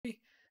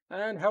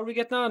And how are we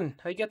getting on?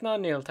 How you getting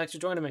on, Neil? Thanks for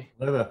joining me.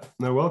 Hello there.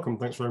 No, welcome.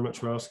 Thanks very much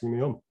for asking me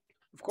on.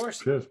 Of course.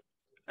 Cheers.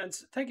 And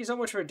thank you so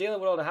much for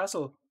dealing with all the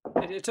hassle.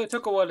 It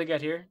took a while to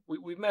get here.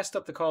 We messed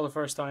up the call the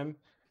first time,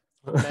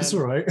 and That's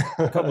all then right.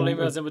 a couple And,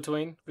 emails in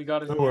between. We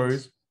got it no in the end.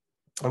 worries.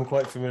 I'm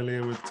quite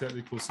familiar with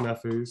technical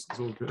snafus. It's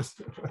all good.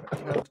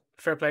 Well,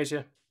 fair play to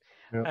you.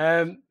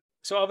 Yeah.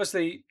 So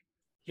obviously,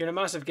 you're in a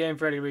massive game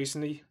fairly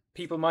recently.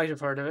 People might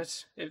have heard of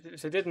it.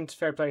 If they didn't,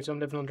 fair play to them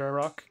living under a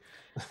rock.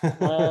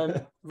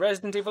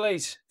 Resident Evil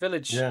 8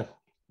 Village. Yeah.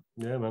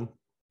 Yeah, man.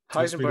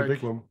 It's been a Heisenberg.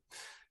 big one.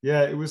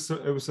 Yeah,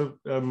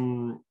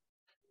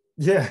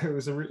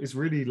 it's a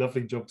really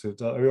lovely job to have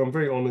done. I mean, I'm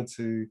very honored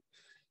to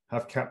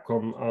have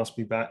Capcom ask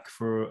me back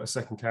for a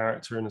second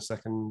character in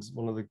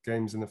one of the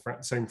games in the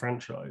same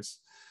franchise.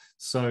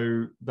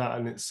 So that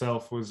in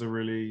itself was a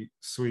really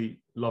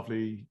sweet,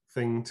 lovely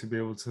thing to be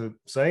able to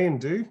say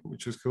and do,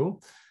 which was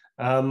cool.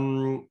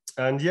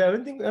 And yeah, I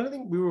don't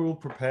think we were all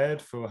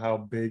prepared for how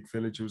big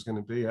Villager was going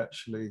to be.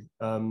 Actually,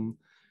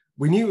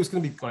 we knew it was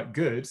going to be like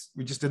good.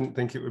 We just didn't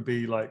think it would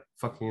be like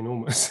fucking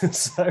enormous.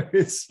 So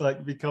it's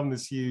like become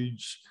this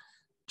huge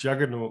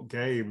juggernaut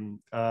game,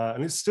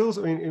 and it's still.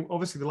 I mean,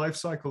 obviously, the life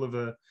cycle of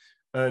a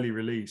early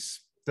release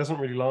doesn't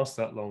really last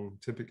that long,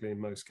 typically in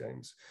most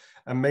games.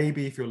 And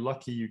maybe if you're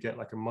lucky, you get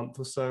like a month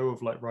or so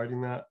of like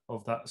riding that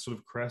sort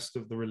of crest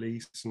of the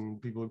release,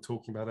 and people are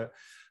talking about it.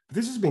 But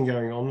this has been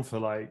going on for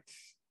like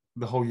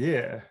the whole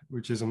year,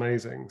 which is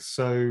amazing.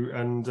 So,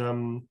 and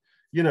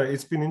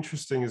it's been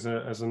interesting as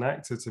an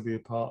actor to be a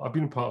part. I've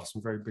been a part of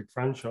some very big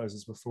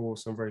franchises before,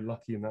 so I'm very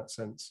lucky in that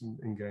sense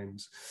in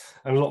games.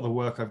 And a lot of the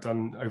work I've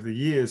done over the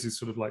years is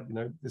sort of like,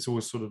 it's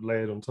always sort of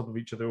layered on top of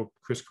each other or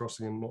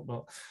crisscrossing and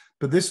whatnot.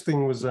 But this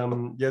thing was,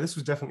 this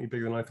was definitely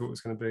bigger than I thought it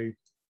was going to be.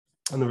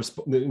 And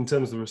in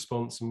terms of the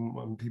response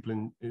and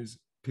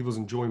people's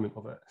enjoyment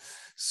of it.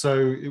 So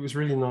it was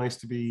really nice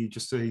to be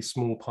just a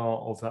small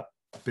part of that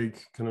big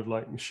kind of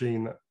like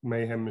machine, that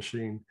mayhem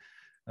machine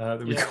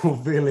that we call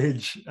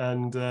Village.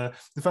 And the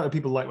fact that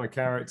people like my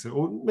character,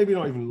 or maybe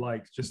not even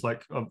like, just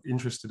like I'm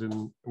interested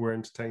in, were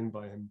entertained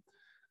by him,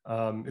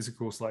 is of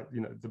course like,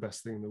 the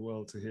best thing in the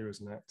world to hear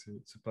as an actor.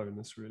 It's a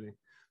bonus really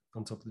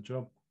on top of the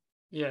job.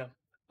 Yeah,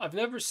 I've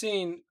never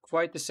seen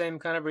quite the same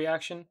kind of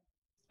reaction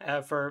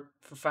for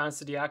fans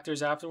to the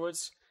actors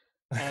afterwards.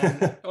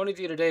 Only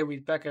the other day we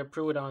had Becca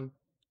Pruitt on.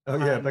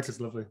 Oh yeah, Becca's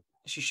lovely.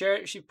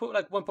 She put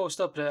like one post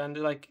up and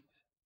like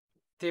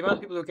the amount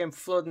of people who came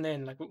flooding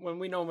in, like when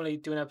we normally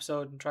do an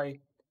episode and try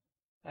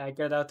get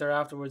it out there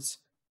afterwards,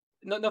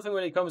 nothing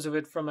really comes of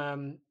it from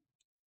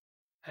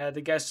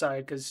the guest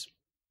side, because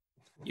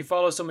you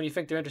follow someone, you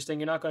think they're interesting,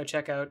 you're not going to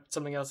check out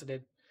something else they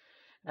did.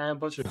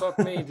 But sure. Fuck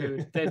me,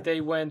 dude,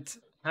 they went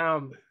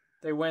ham.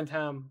 They went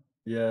ham.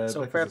 Yeah, so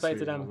Becca's fair play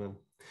to them. Woman.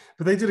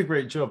 But they did a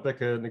great job,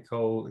 Becca,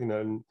 Nicole.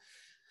 And,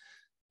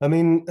 I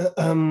mean,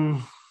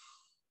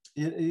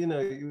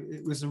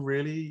 it was a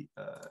really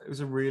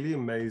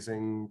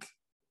amazing.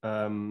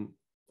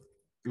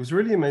 It was a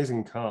really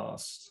amazing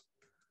cast,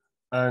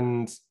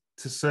 and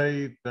to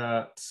say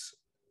that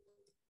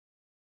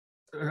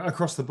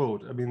across the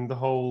board, I mean, the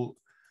whole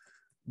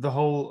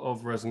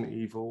of Resident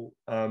Evil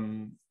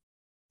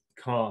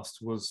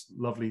cast was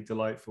lovely,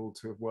 delightful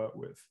to have worked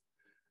with,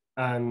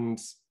 and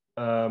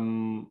I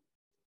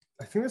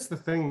think that's the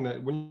thing,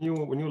 that when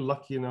you're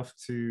lucky enough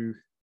to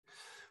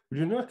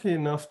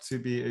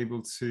be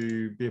able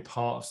to be a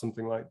part of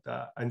something like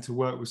that and to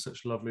work with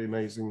such lovely,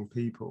 amazing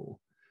people,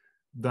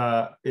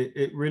 that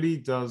it really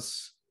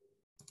does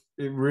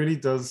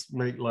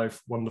make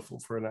life wonderful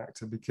for an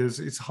actor, because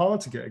it's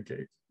hard to get a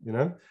gig. I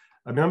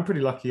mean, I'm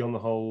pretty lucky on the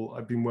whole.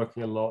 I've been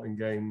working a lot in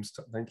games.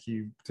 Thank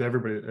you to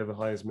everybody that ever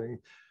hires me.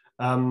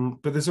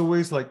 But there's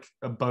always like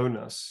a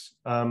bonus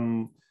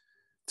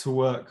to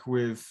work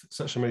with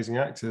such amazing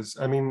actors.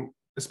 I mean,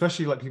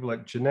 especially like people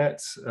like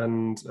Jeanette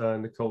and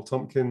Nicole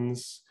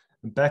Tompkins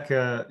and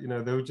Becca,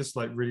 they were just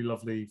like really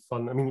lovely,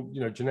 fun. I mean,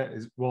 Jeanette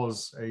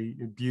was a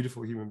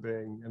beautiful human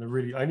being, and I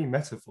only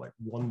met her for like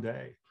one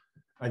day,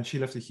 and she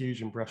left a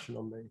huge impression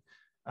on me.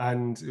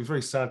 And it was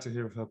very sad to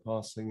hear of her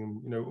passing,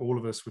 and all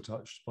of us were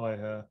touched by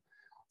her.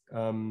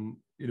 When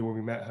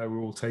we met her, we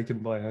were all taken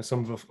by her.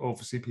 Some of us,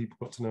 obviously, people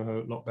got to know her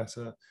a lot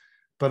better.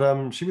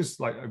 But she was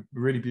like a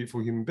really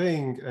beautiful human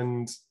being,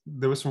 and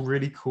there were some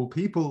really cool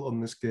people on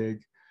this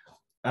gig.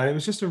 And it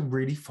was just a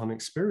really fun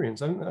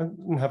experience. I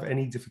didn't have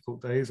any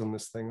difficult days on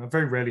this thing. I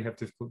very rarely have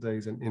difficult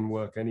days in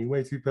work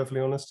anyway, to be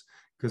perfectly honest,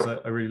 because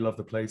I really love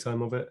the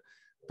playtime of it.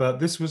 But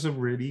this was a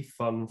really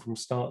fun, from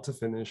start to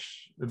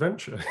finish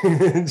adventure. Do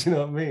you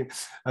know what I mean?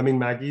 I mean,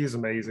 Maggie is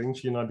amazing.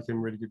 She and I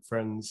became really good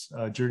friends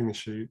during the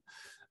shoot.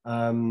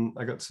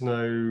 I got to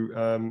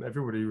know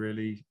everybody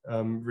really,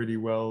 really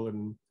well.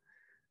 And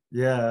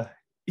yeah,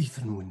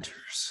 Ethan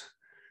Winters.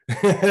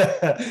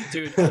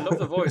 Dude, I love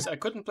the voice. I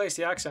couldn't place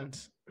the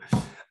accent.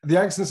 The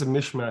accent's a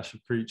mishmash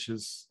of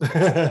creatures,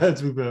 to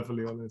be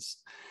perfectly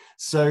honest.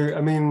 So,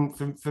 I mean,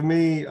 for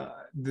me,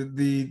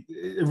 the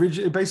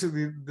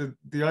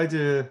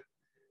idea.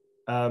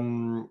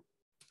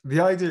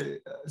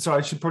 So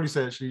I should probably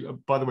say, actually,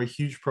 by the way,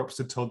 huge props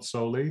to Todd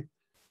Soley,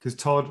 because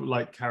Todd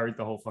like carried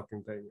the whole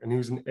fucking thing, and he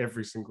was in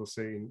every single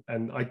scene.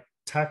 And I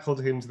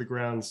tackled him to the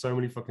ground so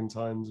many fucking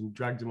times and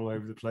dragged him all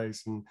over the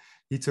place, and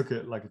he took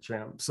it like a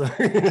champ. So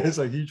it's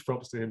like huge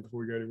props to him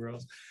before we go anywhere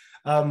else.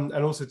 And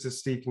also to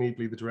Steve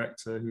Kniebly, the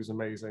director, who's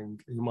amazing,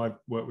 whom I've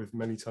worked with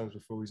many times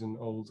before. He's an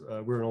old,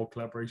 we're an old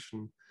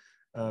collaboration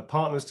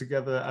partners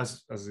together,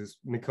 as is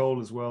Nicole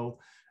as well.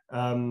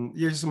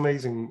 Yeah, just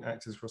amazing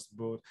actors across the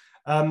board.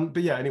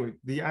 But yeah, anyway,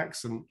 the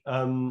accent.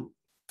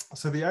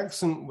 So the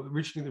accent,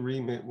 originally the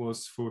remit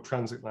was for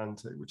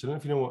Transatlantic, which I don't know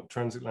if you know what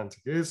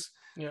Transatlantic is,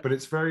 but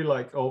it's very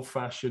like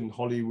old-fashioned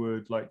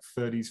Hollywood, like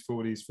 30s,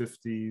 40s,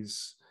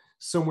 50s,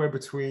 somewhere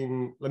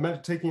between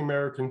taking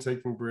American,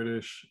 taking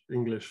British,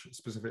 English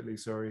specifically,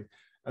 sorry,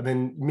 and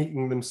then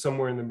meeting them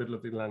somewhere in the middle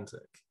of the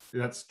Atlantic.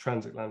 That's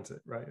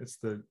Transatlantic, right? It's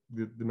the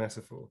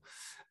metaphor.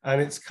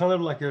 And it's kind of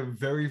like a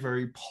very,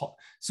 very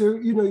so,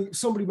 you know,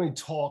 somebody may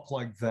talk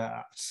like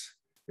that.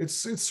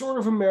 It's sort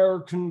of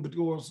American, but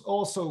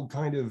also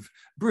kind of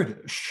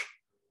British.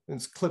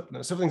 It's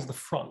clipness. Everything's at the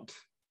front,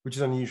 which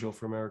is unusual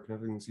for American.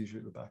 Everything's usually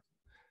at the back.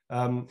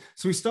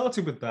 So we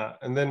started with that,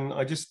 and then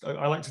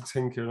I like to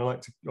tinker, and I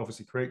like to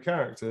obviously create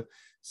character.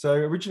 So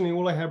originally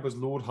all I had was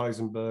Lord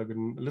Heisenberg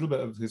and a little bit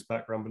of his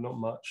background, but not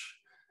much,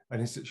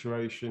 and his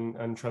situation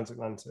and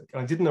Transatlantic.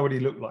 I didn't know what he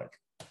looked like.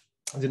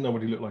 I didn't know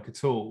what he looked like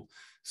at all.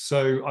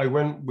 So I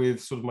went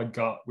with sort of my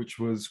gut, which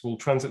was, well,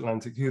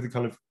 Transatlantic, who are the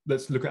kind of,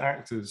 let's look at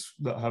actors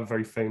that have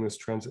very famous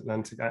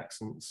Transatlantic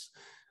accents.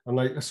 And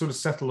I sort of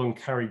settled on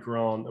Cary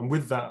Grant. And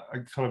with that, I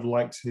kind of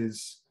liked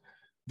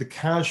the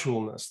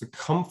casualness, the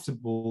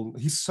comfortable,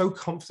 he's so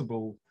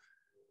comfortable.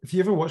 If you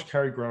ever watch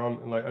Cary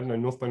Grant and like, I don't know,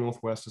 North by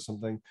Northwest or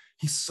something,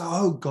 he's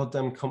so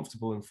goddamn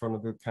comfortable in front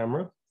of the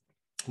camera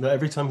that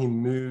every time he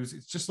moves,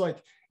 it's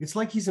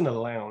like he's in a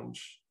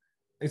lounge.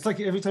 It's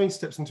like every time he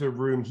steps into a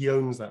room, he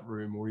owns that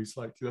room, or he's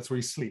like, that's where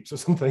he sleeps or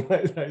something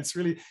like that. It's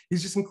really,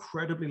 he's just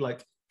incredibly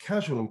like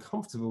casual and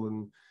comfortable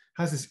and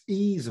has this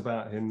ease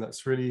about him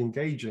that's really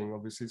engaging.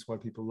 Obviously, it's why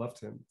people loved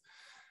him.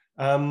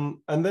 And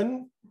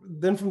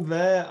then from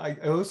there, I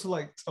also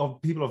liked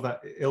of people of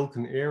that ilk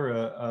and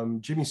era,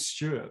 Jimmy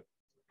Stewart.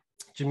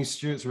 Jimmy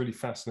Stewart's a really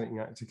fascinating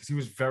actor because he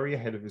was very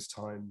ahead of his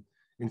time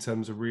in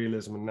terms of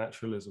realism and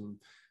naturalism.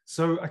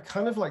 So I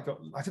kind of like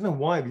I don't know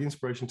why the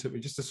inspiration took me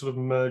just to sort of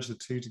merge the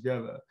two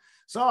together.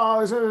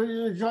 So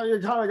you kind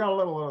of got a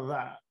little of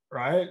that,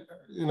 right?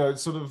 You know,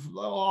 it's sort of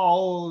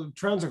all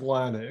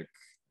transatlantic,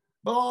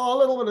 but a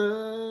little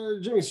bit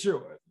of Jimmy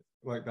Stewart,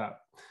 like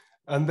that.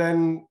 And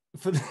then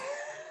for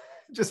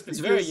just it's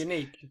very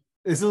unique.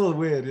 It's a little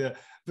weird, yeah.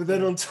 But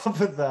then on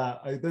top of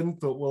that, I then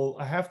thought, well,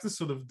 I have to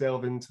sort of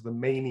delve into the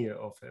mania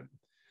of him,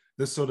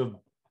 the sort of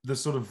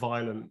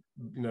violent,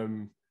 you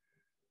know,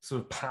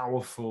 sort of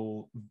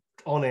powerful,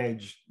 on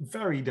edge,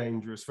 very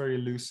dangerous, very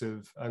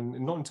elusive, and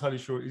not entirely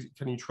sure,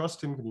 can you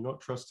trust him? Can you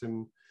not trust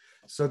him?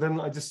 So then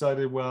I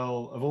decided,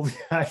 well, of all the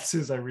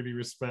actors I really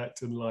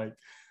respect and like,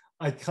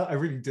 I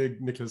really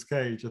dig Nicolas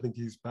Cage. I think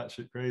he's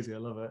batshit crazy. I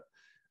love it.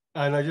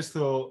 And I just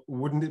thought,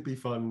 wouldn't it be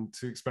fun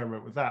to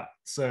experiment with that?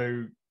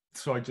 So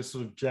I just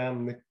sort of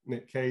jammed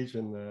Nick Cage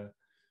in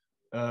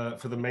there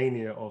for the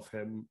mania of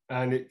him,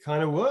 and it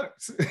kind of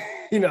worked.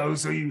 You know,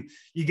 so you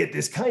get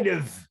this kind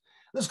of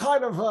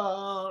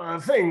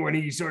thing when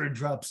he sort of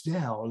drops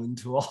down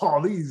into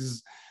all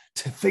these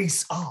to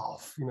face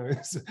off, you know,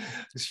 it's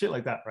shit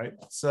like that, right?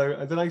 So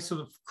and then I sort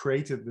of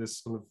created this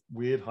sort of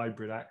weird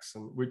hybrid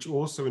accent, which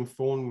also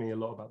informed me a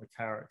lot about the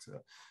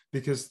character,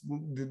 because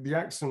the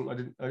accent,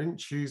 I didn't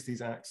choose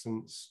these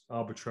accents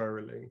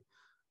arbitrarily,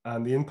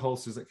 and the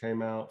impulses that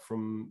came out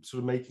from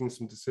sort of making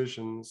some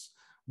decisions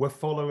were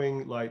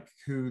following like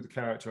who the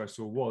character I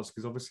saw was,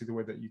 because obviously the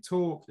way that you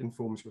talk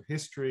informs your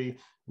history,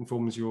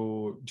 informs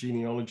your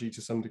genealogy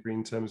to some degree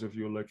in terms of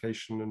your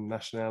location and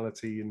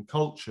nationality and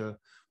culture.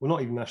 Well,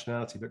 not even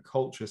nationality, but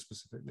culture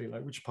specifically,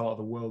 like which part of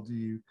the world do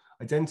you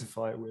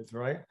identify with,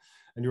 right?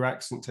 And your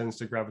accent tends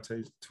to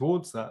gravitate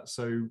towards that.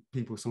 So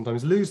people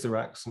sometimes lose their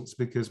accents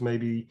because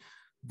maybe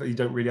they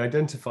don't really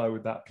identify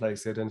with that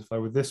place, they identify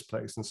with this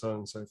place, and so on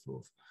and so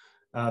forth.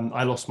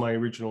 I lost my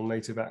original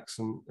native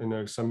accent, you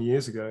know, some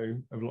years ago,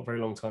 a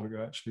very long time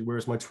ago, actually,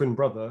 whereas my twin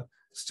brother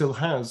still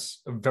has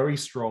a very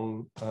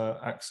strong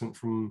accent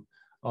from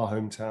our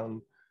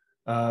hometown.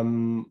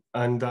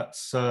 And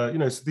that's, you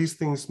know, so these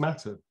things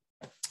matter.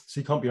 So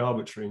you can't be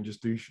arbitrary and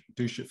just do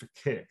shit for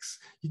kicks.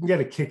 You can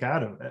get a kick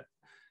out of it,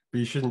 but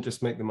you shouldn't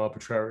just make them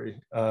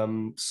arbitrary.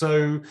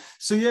 So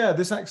yeah,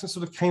 this accent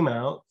sort of came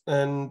out,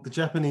 and the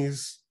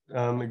Japanese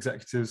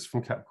executives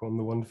from Capcom,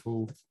 the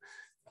wonderful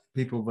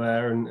people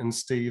there, and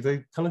Steve,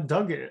 they kind of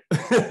dug it.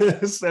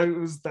 So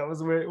that was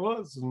the way it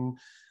was. And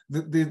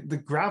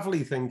the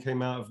gravelly thing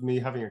came out of me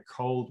having a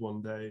cold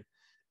one day,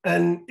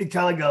 and it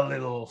kind of got a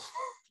little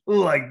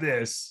like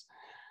this.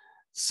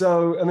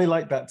 So, and they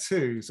liked that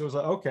too. So I was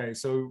like, okay,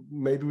 so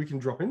maybe we can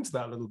drop into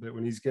that a little bit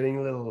when he's getting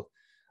a little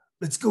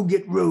let's go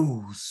get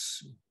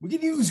Rose. We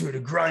can use her to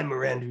grind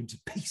Miranda into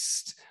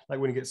paste. Like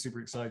when he gets super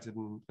excited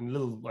and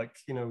little like,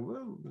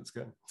 whoa, let's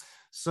go.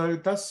 So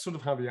that's sort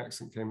of how the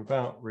accent came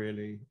about,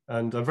 really.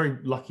 And I'm very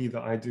lucky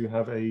that I do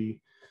have a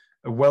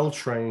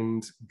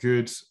well-trained,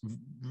 good,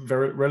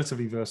 very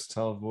relatively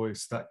versatile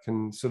voice that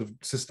can sort of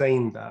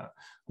sustain that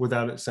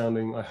without it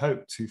sounding, I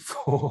hope, too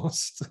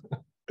forced.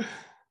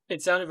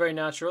 It sounded very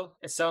natural.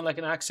 It sounded like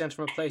an accent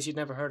from a place you'd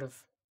never heard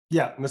of.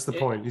 Yeah, and that's the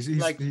point.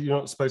 Like, you're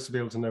not supposed to be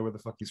able to know where the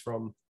fuck he's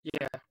from.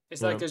 yeah,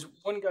 it's like there's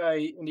one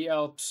guy in the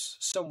Alps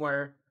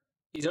somewhere.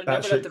 He's never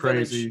left the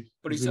crazy. village,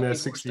 but he's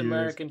watched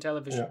American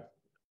television.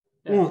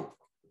 Yeah. Yeah.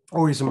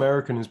 Or he's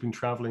American, has been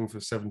traveling for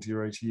 70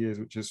 or 80 years,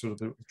 which is sort of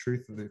the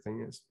truth of the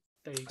thing is.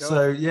 There you go.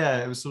 So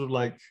yeah, it was sort of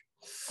like,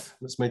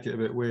 let's make it a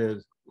bit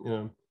weird,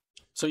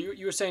 So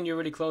you were saying you're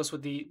really close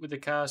with the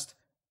cast.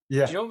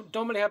 Yeah. Do you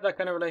normally have that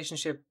kind of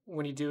relationship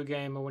when you do a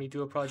game or when you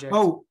do a project?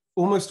 Oh,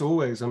 almost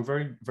always. I'm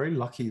very, very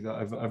lucky that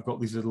I've got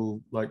these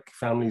little like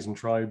families and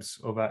tribes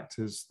of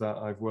actors that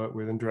I've worked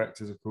with, and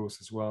directors, of course,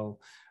 as well.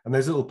 And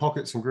there's little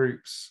pockets and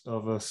groups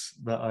of us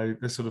that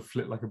they sort of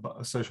flit like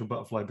a social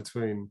butterfly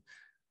between.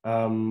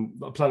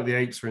 Planet of the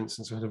Apes, for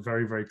instance, I had a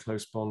very, very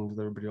close bond with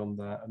everybody on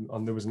that.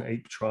 And there was an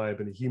ape tribe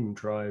and a human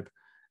tribe.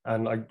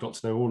 And I got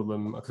to know all of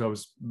them because I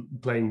was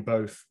playing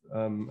both,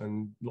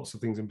 and lots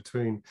of things in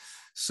between.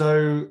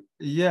 So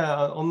yeah,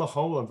 on the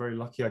whole, I'm very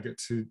lucky. I get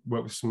to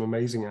work with some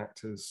amazing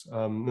actors.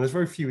 And there's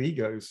very few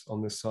egos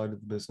on this side of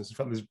the business. In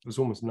fact, there's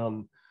almost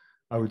none,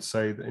 I would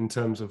say, in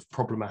terms of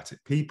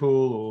problematic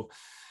people or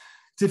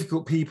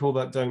difficult people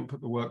that don't put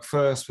the work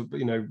first, but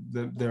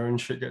their own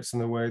shit gets in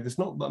the way. There's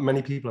not that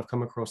many people I've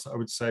come across that I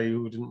would say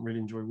who didn't really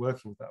enjoy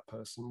working with that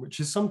person,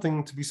 which is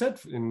something to be said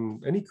in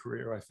any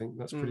career. I think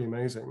that's pretty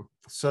amazing.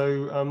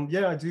 So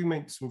yeah, I do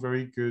make some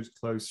very good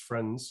close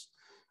friends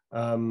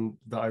that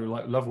I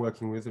love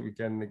working with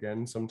again and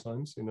again.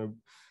 Sometimes,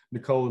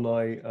 Nicole and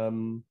I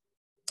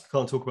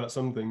can't talk about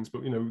some things,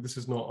 but this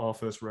is not our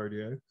first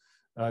rodeo.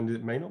 And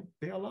it may not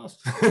be our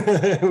last.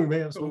 We may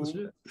have some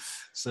shit.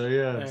 So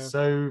yeah.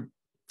 So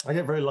I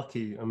get very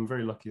lucky. I'm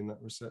very lucky in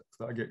that respect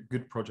that I get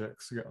good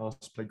projects. I get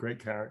asked to play great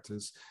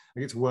characters. I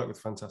get to work with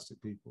fantastic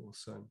people.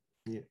 So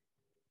yeah.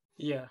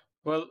 Yeah.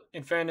 Well,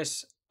 in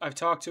fairness, I've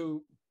talked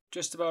to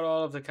just about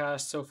all of the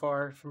cast so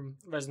far from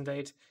Resident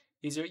 8.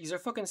 These are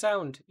fucking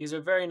sound. These are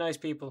very nice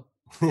people.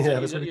 Yeah,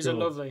 these are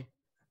lovely.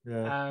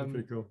 Yeah,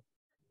 pretty cool.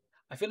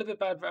 I feel a bit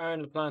bad for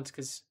Aaron LaPlante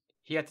because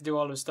he had to do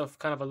all his stuff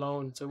kind of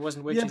alone, so it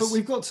wasn't Yeah, but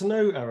we've got to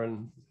know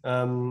Aaron.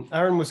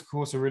 Aaron was, of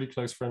course, a really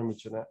close friend with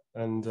Jeanette,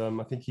 and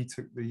I think he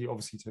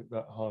obviously took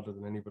that harder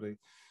than anybody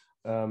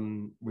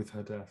with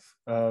her death.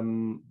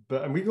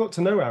 But we got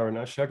to know Aaron.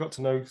 Actually, I got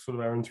to know sort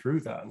of Aaron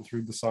through that and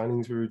through the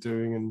signings we were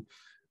doing,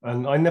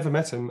 and I never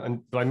met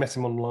him, but I met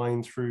him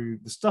online through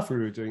the stuff we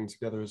were doing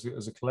together as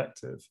a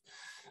collective.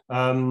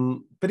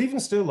 But even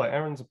still, like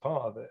Aaron's a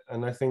part of it,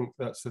 and I think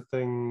that's the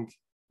thing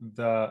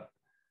that.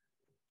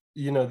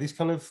 These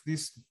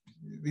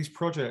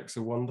projects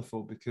are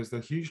wonderful because they're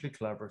hugely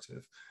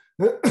collaborative.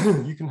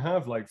 You can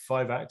have like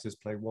 5 actors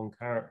play one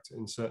character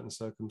in certain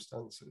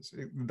circumstances.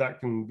 That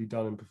can be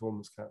done in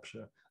performance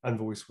capture and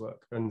voice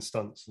work and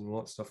stunts and all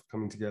that stuff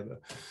coming together.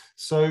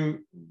 So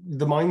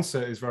the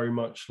mindset is very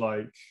much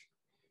like,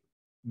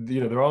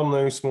 there are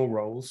no small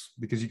roles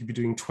because you could be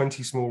doing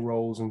 20 small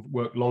roles and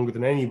work longer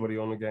than anybody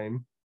on a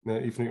game.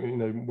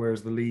 Even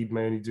whereas the lead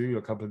may only do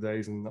a couple of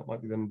days and that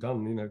might be them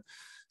done.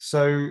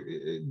 So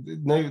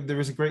no, there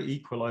is a great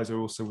equalizer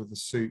also with the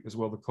suit as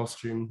well, the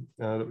costume,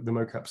 the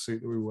mocap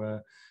suit that we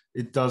wear.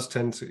 It does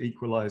tend to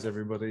equalize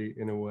everybody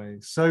in a way.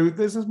 So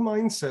there's this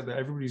mindset that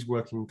everybody's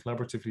working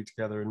collaboratively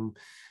together, and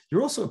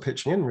you're also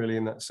pitching in really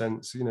in that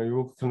sense. You're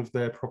all kind of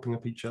there propping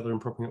up each other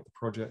and propping up the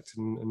project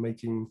and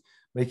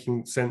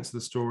making sense of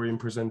the story and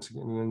presenting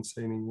it in an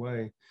entertaining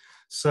way.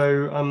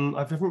 So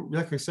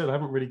like I said, I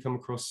haven't really come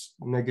across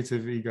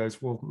negative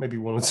egos. Well, maybe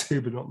 1 or 2,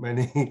 but not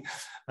many.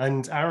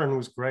 And Aaron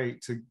was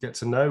great to get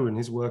to know, and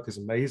his work is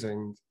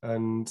amazing.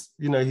 And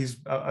he's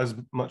as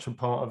much a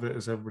part of it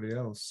as everybody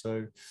else.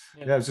 So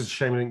yeah, it was just a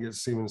shame I didn't get to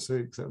see him in a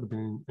suit because that would have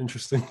been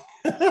interesting.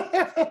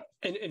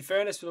 in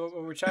fairness,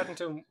 when we're chatting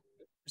to him,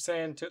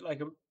 saying to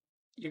like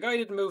your guy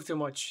didn't move too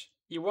much.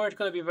 You weren't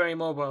going to be very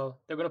mobile.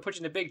 They're going to put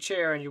you in a big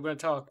chair and you're going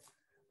to talk.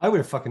 I would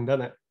have fucking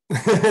done it.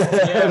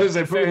 Yeah,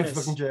 put me in the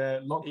fucking chair,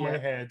 lock my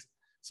head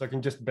so I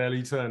can just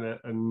barely turn it,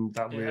 and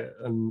that way it.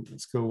 And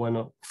it's cool. Why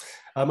not?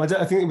 I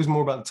think it was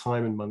more about the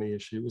time and money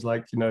issue. It was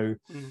like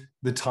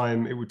the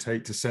time it would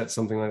take to set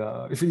something like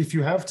that. If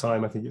you have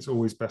time, I think it's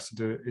always best to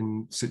do it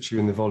in situ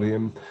in the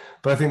volume.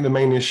 But I think the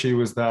main issue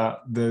was that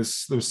there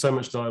was so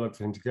much dialogue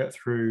for him to get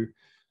through.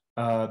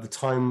 The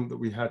time that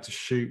we had to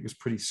shoot was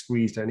pretty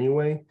squeezed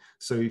anyway.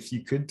 So if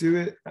you could do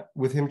it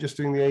with him just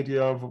doing the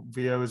ADR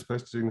VO as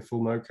opposed to doing the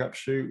full mocap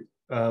shoot,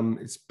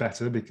 it's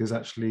better because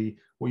actually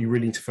what you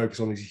really need to focus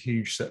on is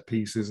huge set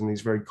pieces and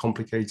these very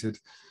complicated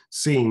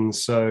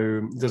scenes.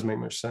 So it doesn't make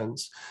much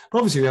sense. But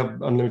obviously, if you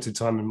have unlimited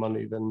time and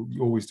money, then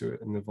you always do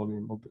it in the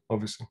volume,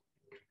 obviously.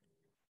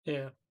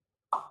 Yeah.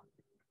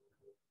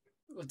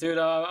 Well, dude,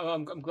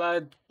 I'm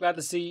glad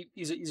to see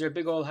he's a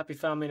big old happy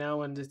family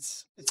now, and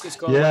it's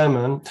going Yeah,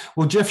 well. man.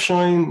 Well, Jeff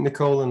Shine,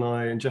 Nicole, and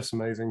I, and Jeff's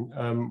amazing.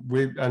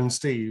 We and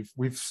Steve,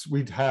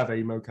 we'd have a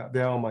mocap.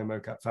 They are my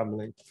mocap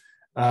family.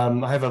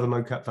 I have other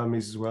mocap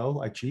families as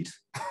well. I cheat.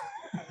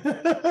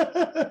 What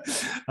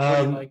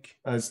do you like?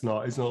 It's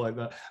not like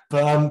that.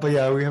 But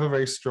yeah, we have a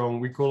very strong.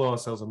 We call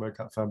ourselves a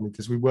mocap family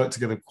because we worked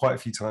together quite a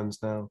few times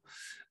now.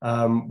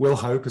 Will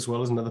Hope as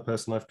well as another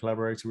person I've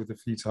collaborated with a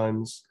few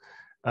times.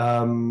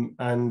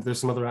 And there's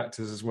some other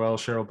actors as well,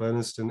 Cheryl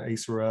Berniston,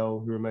 Ace Rael,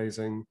 who are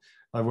amazing.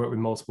 I've worked with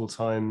multiple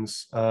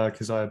times.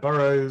 Keziah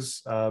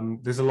Burrows.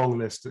 There's a long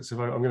list. I'm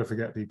going to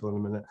forget people in a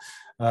minute.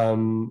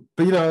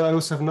 But I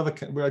also have another.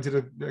 I did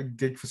a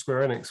gig for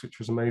Square Enix, which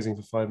was amazing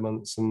for 5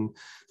 months, and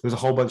there's a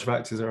whole bunch of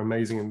actors that are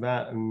amazing in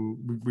that,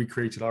 and we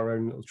created our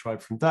own little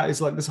tribe from that.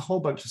 It's like there's a whole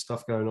bunch of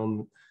stuff going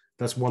on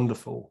that's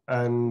wonderful,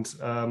 and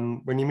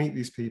when you meet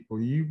these people,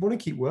 you want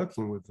to keep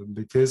working with them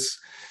because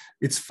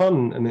it's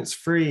fun and it's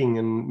freeing.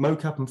 And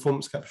mocap and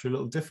performance capture are a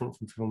little different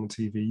from film and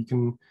TV.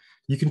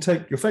 You can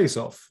take your face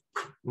off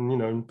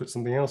and put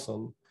something else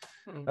on.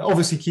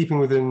 Obviously keeping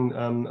within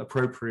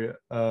appropriate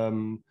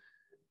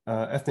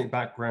ethnic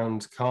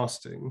background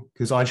casting,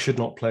 because I should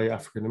not play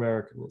African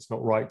American. It's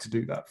not right to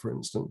do that, for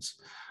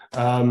instance,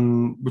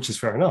 which is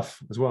fair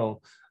enough as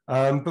well.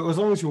 But as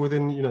long as you're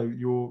within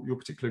your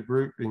particular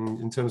group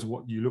in terms of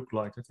what you look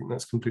like, I think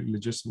that's completely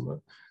legitimate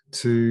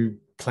to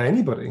play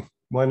anybody.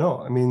 Why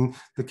not? I mean,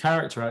 the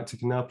character actor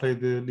can now play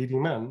the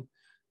leading man.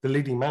 The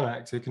leading man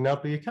actor can now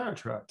be a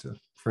character actor,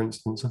 for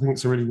instance. I think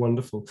it's really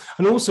wonderful.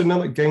 And also now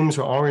that games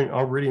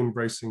are really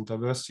embracing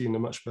diversity in a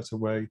much better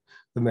way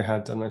than they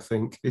had done, I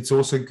think it's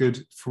also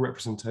good for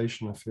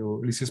representation, I feel.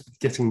 At least it's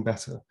getting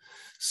better.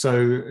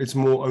 So it's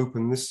more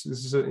open. This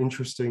is an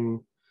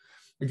interesting,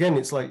 again,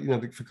 it's like,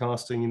 for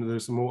casting,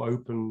 there's a more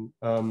open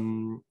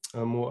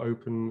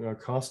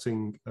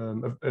casting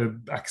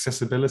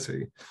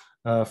accessibility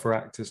for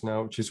actors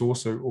now, which is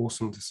also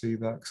awesome to see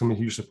that, because I'm a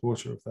huge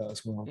supporter of that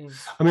as well.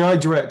 I mean, I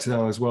direct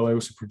now as well. I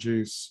also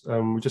produce.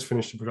 We just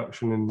finished a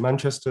production in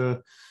Manchester,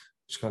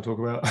 which I can't talk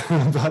about.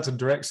 I'm about to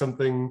direct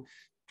something,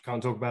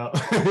 can't talk about.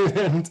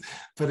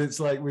 But it's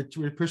like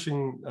we're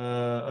pushing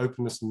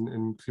openness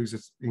and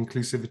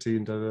inclusivity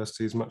and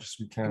diversity as much as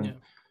we can.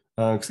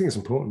 I think it's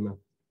important,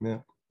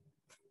 man.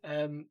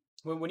 Yeah.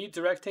 When you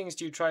direct things,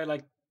 do you try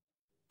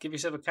give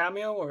yourself a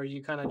cameo, or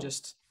you kind of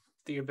just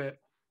do your bit?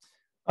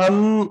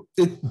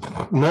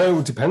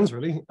 It depends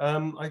really.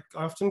 I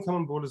often come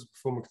on board as a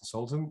performer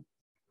consultant,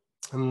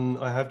 and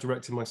I have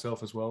directed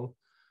myself as well.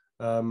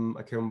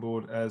 I came on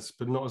board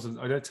but not as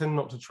I tend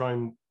not to try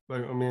and.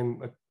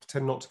 I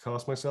tend not to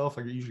cast myself.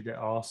 I usually get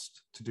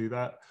asked to do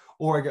that,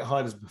 or I get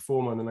hired as a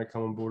performer, and then I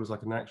come on board as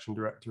like an action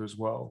director as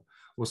well,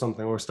 or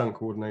something, or a stunt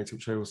coordinator,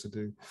 which I also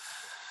do.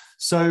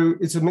 So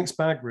it's a mixed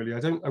bag, really.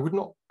 I would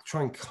not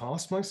try and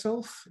cast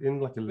myself in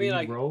like a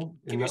lead role.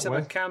 Give yourself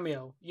a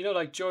cameo.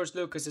 Like George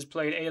Lucas has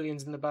played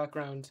aliens in the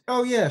background.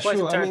 Oh yeah,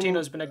 Quentin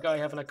Tarantino's been a guy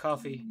having a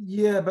coffee.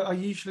 Yeah, but I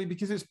usually,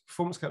 because it's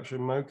performance capture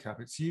and mocap,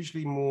 it's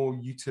usually more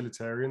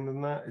utilitarian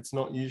than that. It's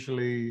not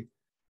usually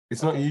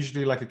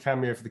like a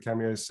cameo for the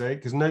cameo's sake,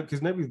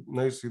 because nobody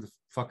knows who the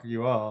fuck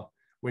you are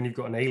when you've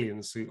got an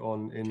alien suit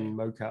on in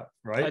mocap,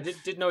 right? I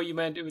did know you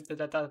meant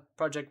that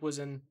project was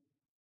in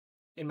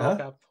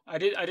mocap. I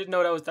didn't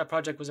know that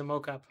project was in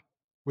mocap.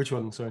 Which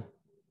one? Sorry.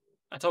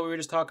 I thought we were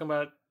just talking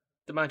about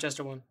the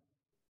Manchester one.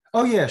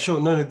 Oh yeah,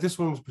 sure. No, this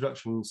one was a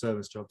production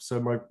service job. So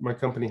my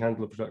company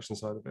handled the production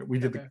side of it. We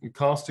did the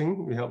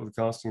casting. We helped with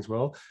the casting as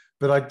well.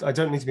 But I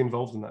don't need to be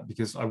involved in that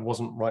because I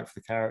wasn't right for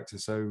the character.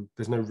 So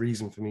there's no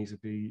reason for me to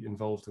be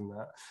involved in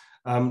that.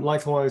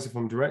 Likewise, if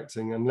I'm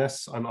directing,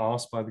 unless I'm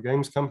asked by the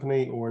games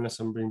company or unless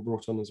I'm being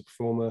brought on as a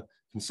performer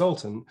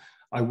consultant,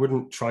 I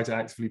wouldn't try to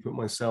actively put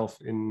myself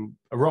in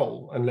a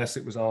role unless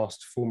it was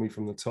asked for me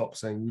from the top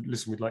saying,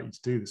 listen, we'd like you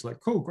to do this. Like,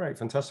 cool, great,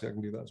 fantastic, I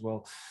can do that as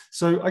well.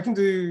 So I can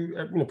do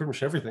pretty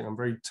much everything. I'm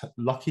very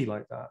lucky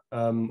like that.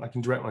 I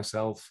can direct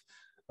myself.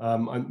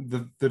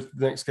 The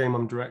next game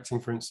I'm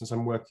directing, for instance,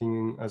 I'm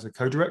working as a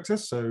co-director.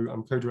 So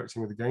I'm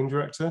co-directing with a game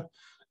director.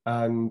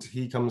 And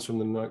he comes from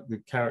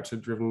the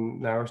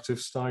character-driven narrative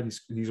side.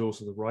 He's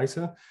also the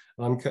writer,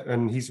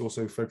 and he's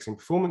also focusing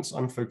performance.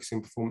 I'm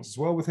focusing performance as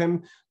well with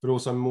him, but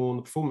also I'm more on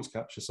the performance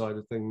capture side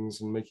of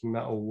things and making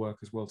that all work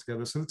as well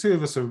together. So the two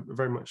of us are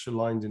very much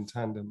aligned in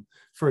tandem.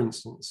 For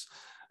instance,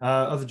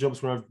 other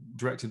jobs where I've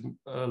directed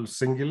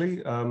singularly,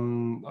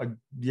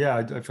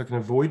 if I can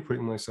avoid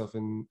putting myself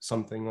in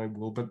something, I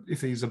will. But if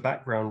there's a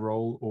background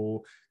role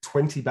or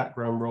 20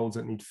 background roles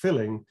that need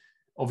filling,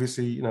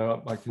 obviously,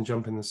 I can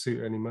jump in the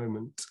suit at any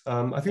moment.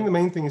 I think the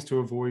main thing is to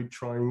avoid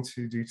trying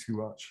to do too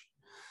much.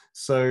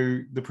 So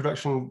the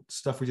production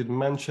stuff we did in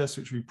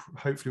Manchester, which we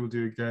hopefully will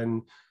do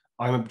again,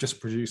 I'm just a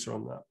producer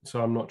on that.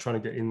 So I'm not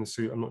trying to get in the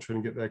suit. I'm not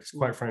trying to get there because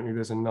quite frankly,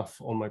 there's enough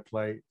on my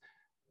plate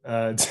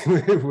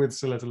with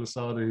Saletta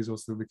Losada, who's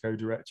also the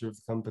co-director of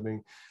the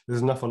company.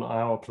 There's enough on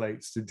our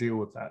plates to deal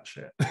with that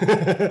shit.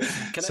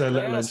 So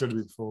let alone try to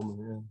be a performer,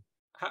 yeah.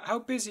 How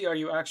busy are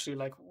you actually?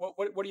 Like,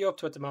 what are you up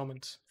to at the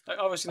moment? Like,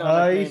 obviously not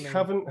like I gaming.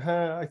 haven't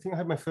had. I think I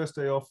had my first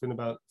day off in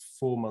about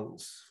 4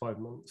 months, 5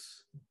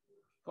 months.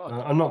 Fuck.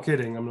 I'm not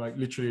kidding. I'm like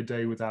literally a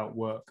day without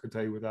work, a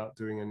day without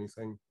doing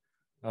anything.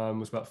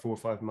 Was about 4 or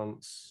 5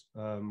 months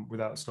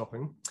without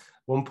stopping.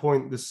 One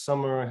point this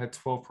summer, I had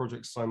 12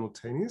 projects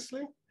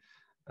simultaneously,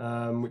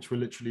 which were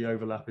literally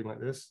overlapping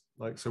like this.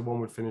 Like, so one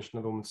would finish,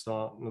 another one would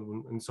start, another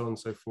one, and so on and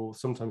so forth.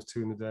 Sometimes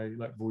two in a day,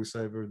 like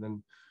voiceover, and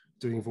then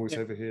doing Yeah.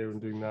 voiceover here and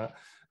doing that.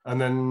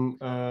 And then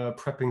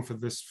prepping for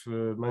this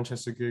for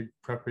Manchester gig,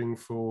 prepping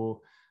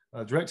for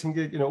directing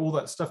gig, all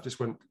that stuff just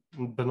went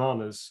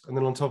bananas. And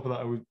then on top of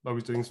that, I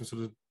was doing some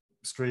sort of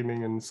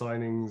streaming and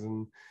signings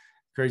and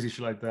crazy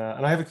shit like that.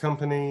 And I have a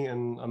company,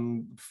 and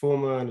I'm a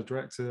performer and a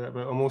director,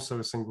 but I'm also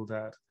a single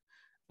dad,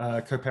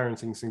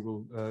 co-parenting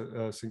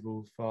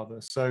single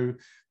father. So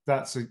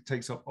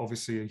takes up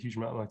obviously a huge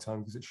amount of my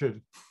time, because it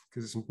should,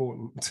 because it's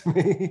important to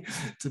me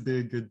to be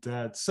a good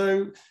dad.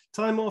 So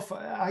time off,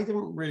 I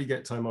don't really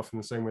get time off in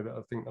the same way that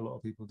I think a lot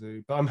of people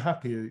do, but I'm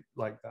happy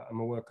like that. I'm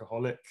a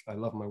workaholic. I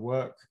love my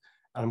work.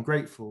 And I'm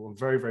grateful. I'm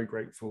very, very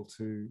grateful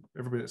to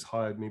everybody that's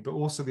hired me, but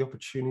also the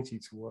opportunity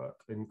to work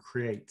and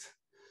create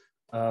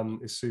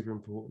is super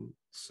important.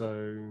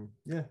 So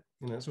yeah,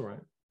 it's all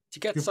right. To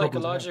get Good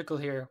problem to have. psychological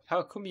here,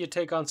 how come you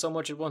take on so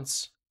much at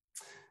once?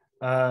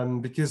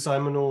 Because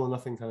I'm an all or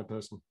nothing kind of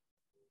person.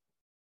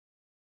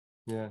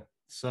 Yeah.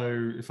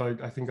 So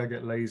I think I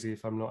get lazy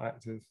if I'm not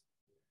active,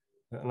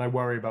 and I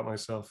worry about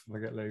myself if I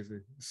get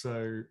lazy.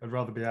 So I'd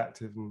rather be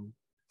active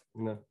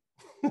and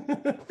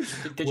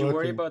Did you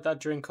worry about that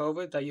during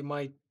COVID, that you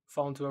might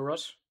fall into a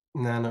rut?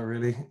 No, not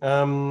really.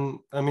 I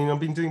mean, I've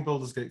been doing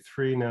Baldur's Gate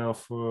 3 now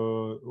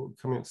for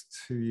coming up to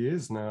 2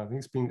 years now. I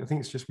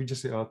think we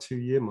just hit our 2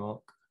 year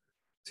mark.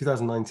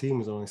 2019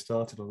 was when I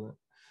started on it,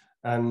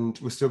 and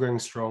we're still going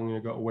strong.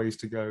 Got a ways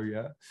to go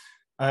yet.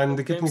 And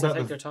the good thing Games that about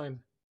take their time.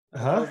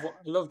 Huh? I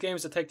love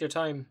games that take their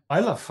time. I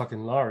love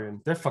fucking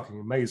Larian. They're fucking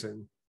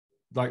amazing.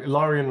 Like,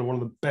 Larian are one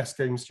of the best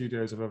game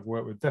studios I've ever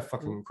worked with. They're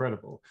fucking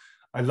incredible.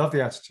 I love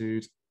the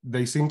attitude.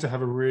 They seem to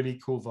have a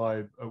really cool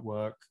vibe at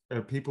work.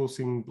 People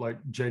seem like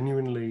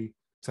genuinely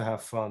to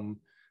have fun.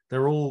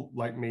 They're all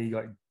like me,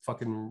 like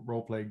fucking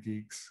roleplay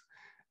geeks.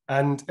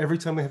 And every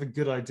time they have a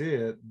good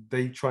idea,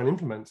 they try and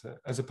implement it,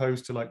 as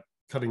opposed to like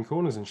cutting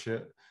corners and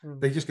shit.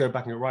 They just go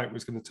back and go, right,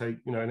 it's going to take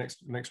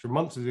an extra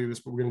month to do this,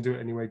 but we're going to do it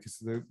anyway because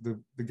the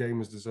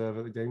gamers deserve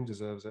it. The game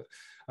deserves it.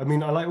 I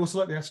mean, I also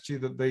like the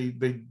attitude that they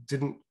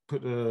didn't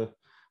put a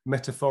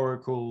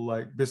metaphorical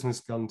like business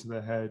gun to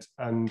their head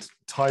and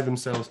tie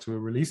themselves to a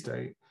release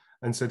date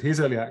and said, here's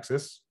early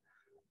access,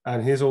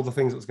 and here's all the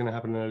things that's going to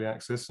happen in early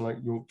access, and like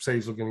your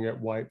saves are going to get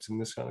wiped and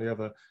this, that, and the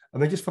other.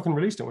 And they just fucking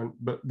released it.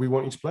 But we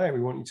want you to play it.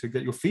 We want you to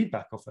get your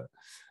feedback off it.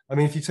 I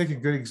mean, if you take a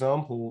good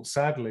example,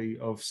 sadly,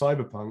 of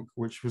Cyberpunk,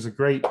 which was a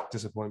great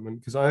disappointment,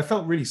 because I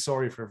felt really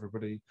sorry for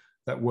everybody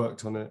that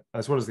worked on it,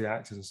 as well as the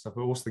actors and stuff,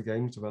 but also the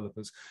game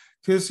developers,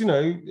 because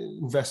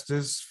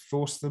investors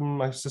forced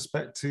them, I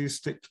suspect, to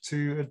stick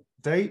to a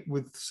date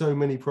with so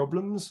many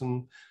problems,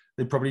 and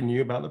they probably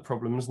knew about the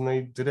problems and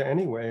they did it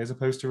anyway, as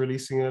opposed to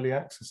releasing early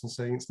access and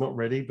saying it's not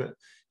ready, but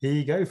here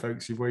you go,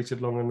 folks, you've waited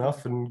long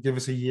enough, and give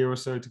us a year or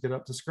so to get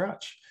up to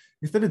scratch.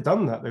 If they'd have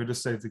done that, they would have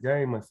saved the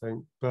game, I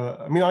think. But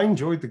I mean, I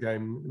enjoyed the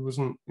game. It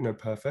wasn't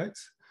perfect.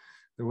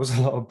 There was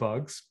a lot of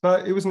bugs,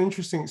 but it was an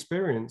interesting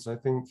experience. I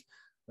think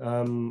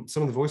some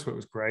of the voice work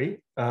was great.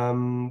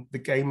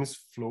 The game is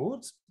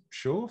flawed,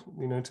 sure,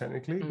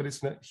 technically, but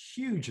it's a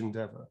huge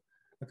endeavor.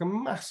 Like, a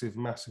massive,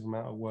 massive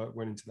amount of work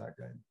went into that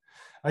game.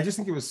 I just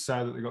think it was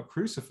sad that they got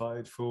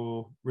crucified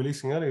for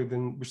releasing earlier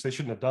which they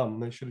shouldn't have done.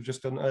 They should have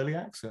just done early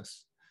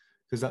access,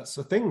 because that's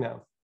a thing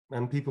now,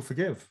 and people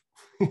forgive.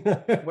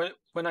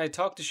 when I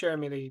talked to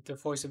Shermie, the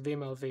voice of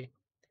female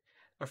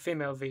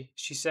V,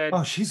 she said,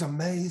 "Oh, she's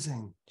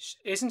amazing,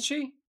 isn't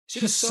she?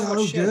 She's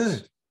so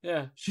good.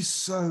 Yeah, she's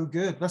so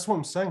good. That's what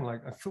I'm saying.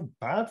 Like, I feel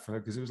bad for her,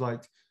 because it was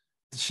like,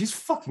 she's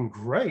fucking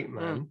great,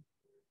 man.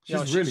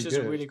 She's really good. She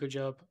does a really good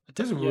job. She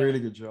does a really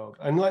good job.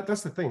 And like,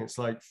 that's the thing. It's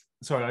like,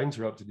 sorry, I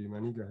interrupted you,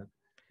 man. You go ahead.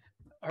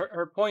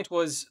 Her point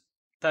was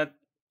that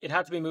it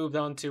had to be moved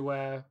on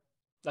to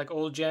like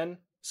old gen,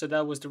 so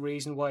that was the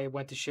reason why it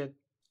went to shit.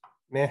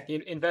 Meh.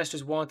 The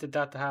investors wanted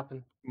that to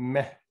happen.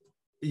 Meh.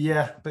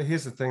 Yeah, but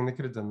here's the thing: they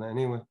could have done that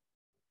anyway.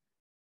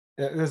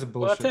 Yeah, there's a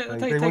bullshit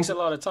thing. It takes a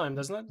lot of time,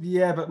 doesn't it?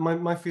 Yeah, but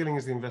my feeling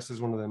is the investors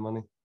wanted their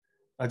money.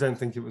 I don't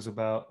think it was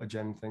about a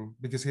gen thing,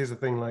 because here's the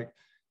thing: like,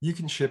 you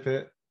can ship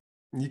it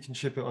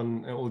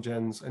on all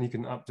gens, and you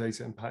can update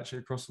it and patch it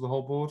across the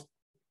whole board.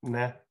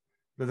 Nah,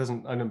 I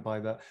don't buy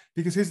that,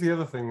 because here's the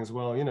other thing as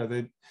well.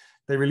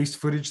 They released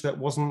footage that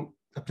wasn't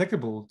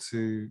applicable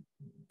to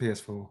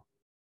PS4,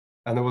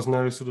 and there was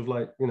no sort of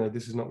like,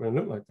 this is not going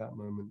to look like that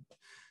moment.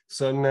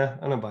 So nah,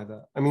 I don't buy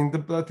that. I mean,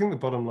 I think the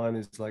bottom line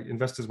is, like,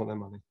 investors want their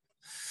money.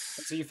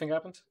 So you think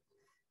happened?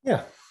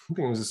 Yeah, I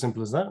think it was as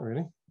simple as that,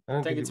 really. I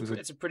don't think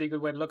it's a pretty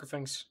good way to look at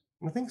things.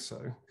 I think so,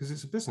 because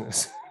it's a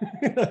business,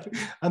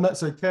 and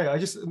that's okay.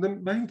 The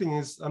main thing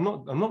is, I'm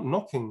not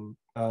knocking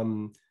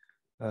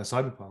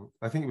Cyberpunk.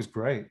 I think it was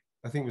great.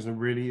 I think it was a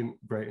really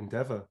great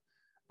endeavor.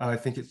 And I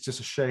think it's just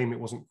a shame it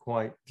wasn't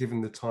quite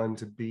given the time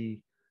to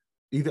be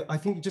either. I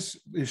think it's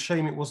a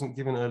shame it wasn't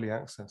given early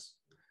access.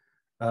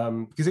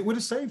 Because it would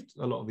have saved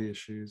a lot of the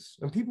issues,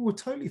 and people would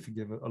totally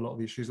forgive a lot of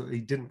the issues that they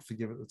didn't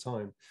forgive at the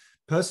time.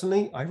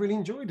 Personally, I really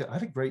enjoyed it. I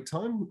had a great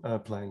time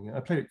playing it. I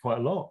played it quite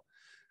a lot.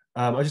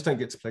 I just don't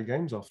get to play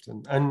games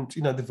often. And,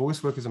 you know, the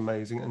voice work is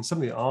amazing, and some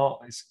of the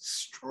art is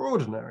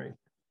extraordinary,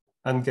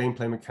 and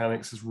gameplay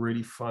mechanics is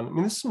really fun. I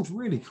mean, there's some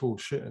really cool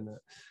shit in it.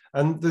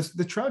 And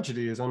the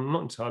tragedy is I'm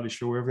not entirely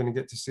sure we're ever going to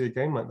get to see a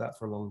game like that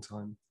for a long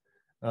time,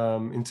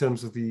 in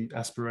terms of the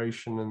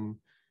aspiration and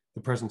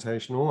the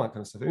presentation, all that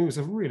kind of stuff. It was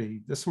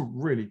there's some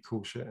really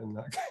cool shit in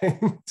that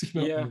game. Do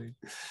you know what I mean?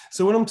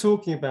 So what I'm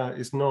talking about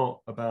is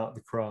not about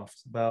the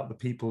craft, about the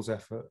people's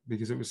effort,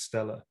 because it was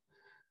stellar.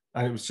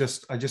 And it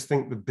was I just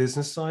think the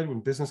business side,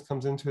 when business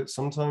comes into it,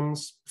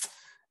 sometimes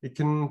it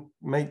can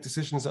make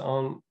decisions that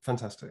aren't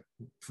fantastic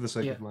for the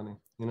sake of money.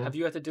 You know? Have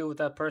you had to deal with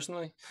that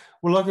personally?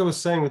 Well, like I was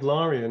saying with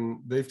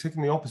Larian, they've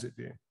taken the opposite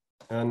view.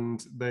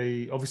 And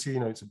they obviously, you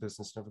know, it's a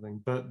business and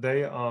everything, but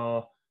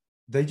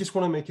they just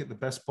want to make it the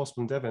best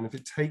possible endeavor. And if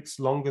it takes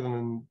longer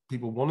than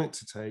people want it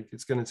to take,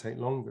 it's going to take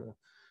longer.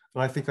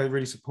 And I think I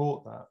really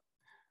support that,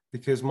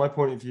 because my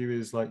point of view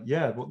is like,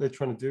 yeah, what they're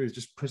trying to do is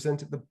just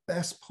present it the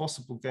best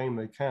possible game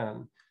they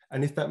can.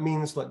 And if that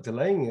means like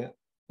delaying it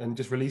and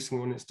just releasing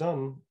it when it's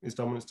done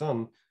when it's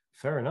done,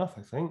 fair enough,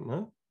 I think.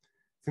 No,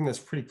 I think that's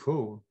pretty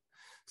cool.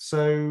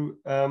 So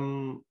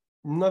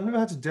no, I've never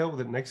had to deal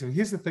with it negatively.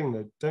 Here's the thing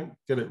though, don't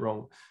get it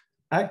wrong.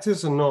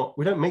 Actors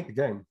we don't make the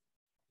game.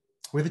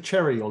 We're the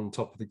cherry on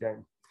top of the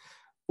game.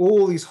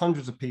 All these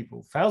hundreds of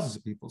people, thousands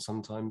of people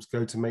sometimes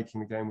go to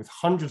making the game with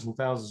hundreds and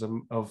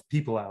thousands of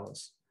people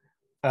hours.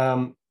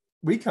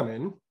 We come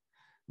in,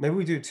 maybe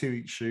we do a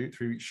 2-week shoot,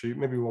 3-week shoot,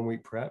 maybe 1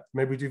 week prep,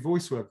 maybe we do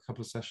voice work a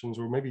couple of sessions,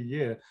 or maybe a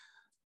year.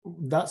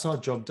 That's our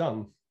job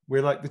done.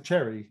 We're like the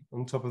cherry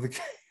on top of the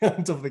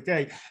on top of the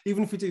cake.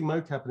 Even if we do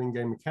mocap and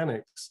in-game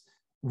mechanics,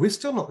 we're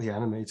still not the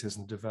animators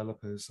and the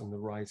developers and the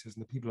writers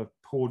and the people who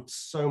have poured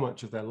so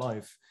much of their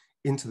life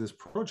into this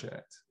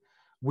project.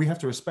 We have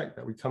to respect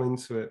that. We come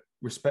into it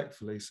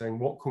respectfully, saying,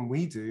 what can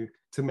we do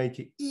to make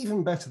it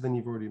even better than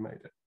you've already made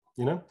it?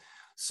 You know?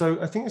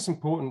 So I think it's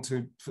important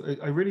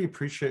I really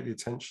appreciate the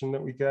attention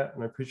that we get,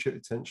 and I appreciate the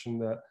attention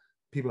that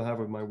people have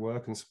with my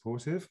work and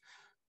supportive.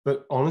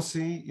 But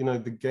honestly, you know,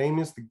 the game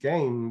is the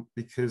game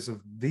because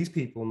of these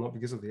people, not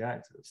because of the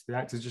actors. The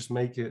actors just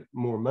make it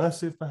more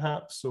immersive,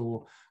 perhaps,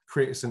 or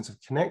create a sense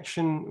of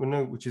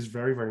connection, which is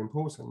very, very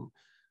important.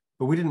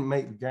 But we didn't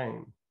make the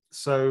game.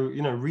 So,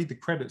 you know, read the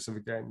credits of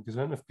a game, because I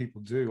don't know if people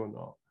do or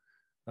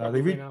not.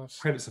 They read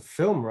credits of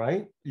film,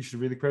 right? You should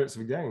read the credits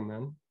of a game,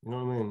 man. You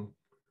know what I mean?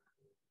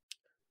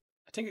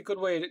 I think a good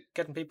way of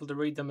getting people to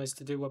read them is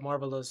to do what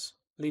Marvel does.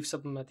 Leave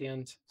something at the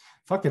end.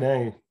 Fucking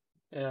A.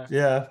 Yeah.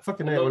 Yeah,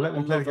 fucking A. Or let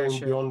them play the game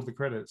beyond the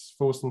credits.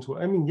 Force them to...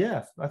 I mean,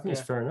 yeah, I think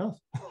it's fair enough.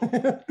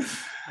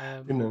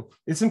 You know,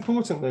 it's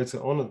important, though,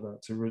 to honor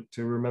that,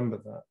 to remember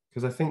that.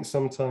 Because I think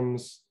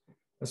sometimes,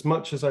 as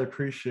much as I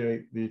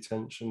appreciate the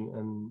attention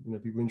and, you know,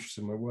 people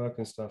interested in my work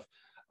and stuff,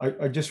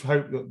 I just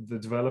hope that the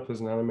developers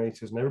and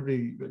animators and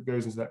everybody that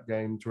goes into that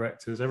game,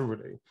 directors,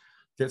 everybody,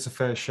 gets a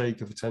fair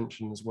shake of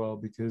attention as well,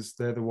 because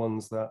they're the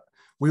ones that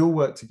we all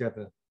work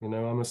together. You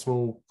know, I'm a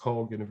small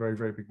cog in a very,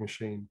 very big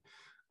machine,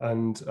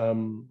 and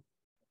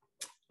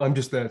I'm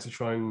just there to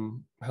try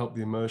and help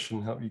the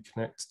immersion, help you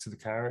connect to the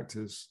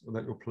characters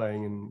that you're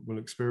playing and will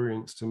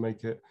experience, to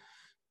make it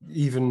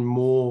even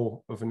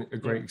more of a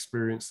great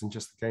experience than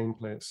just the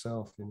gameplay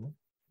itself. You know,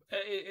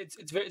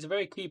 it's a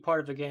very key part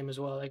of the game as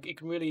well. Like, it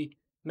can really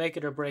make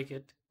it or break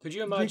it. Could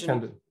you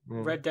imagine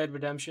Red Dead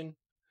Redemption,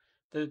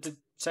 the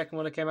second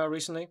one that came out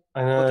recently?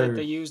 I know. But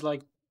they use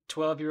like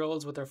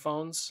 12-year-olds with their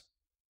phones.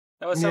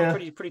 That would sound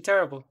pretty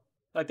terrible.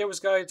 Like, there was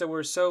guys that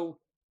were so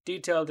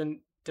detailed in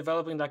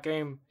developing that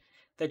game,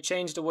 they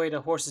changed the way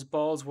the horses'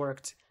 balls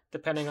worked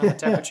depending on the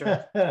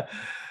temperature.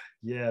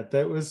 Yeah,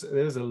 there was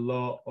a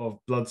lot of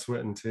blood,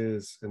 sweat, and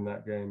tears in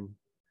that game.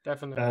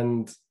 Definitely.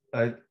 And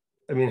I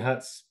mean,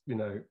 hats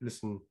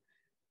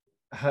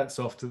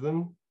off to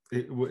them.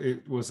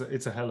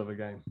 It's a hell of a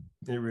game.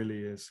 It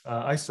really is.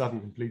 I still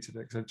haven't completed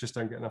it because I just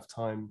don't get enough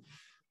time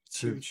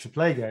to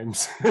play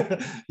games.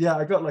 Yeah,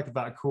 I got like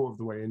about a quarter of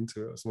the way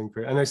into it or something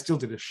great, and I still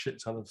did a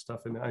shit ton of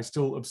stuff in it. I'm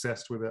still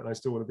obsessed with it, and I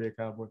still want to be a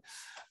cowboy.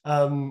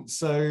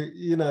 So,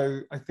 you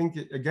know, I think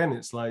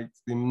it's like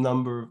the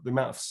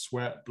amount of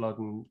sweat, blood,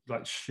 and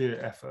like sheer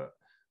effort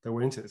that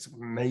went into it. It's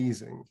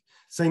amazing.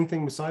 Same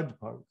thing with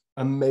Cyberpunk.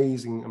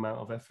 Amazing amount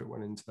of effort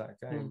went into that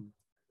game.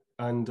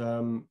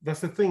 And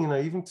that's the thing, you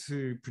know, even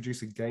to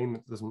produce a game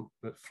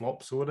that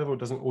flops or whatever,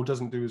 or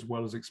doesn't do as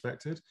well as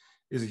expected,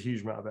 is a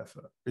huge amount of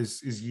effort,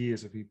 is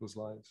years of people's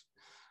lives.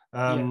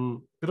 But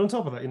on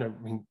top of that, you know,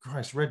 I mean,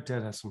 Christ, Red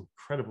Dead has some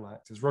incredible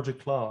actors. Roger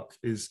Clark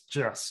is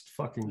just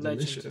fucking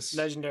delicious.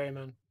 Legendary,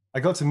 man. I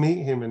got to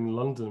meet him in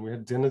London. We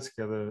had dinner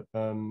together.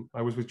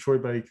 I was with Troy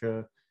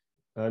Baker,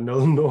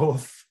 Nolan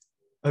North,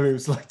 I mean, it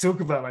was like, talk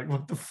about like,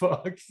 what the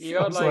fuck? You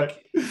I got was like,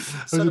 like I some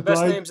was of the with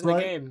best names in the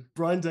game.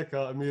 Brian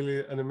Deckard,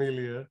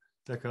 Amelia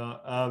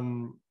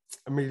Deckard,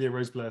 Amelia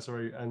Rose Blair,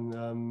 sorry,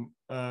 and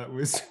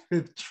was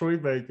with Troy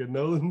Baker,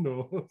 Nolan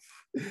North,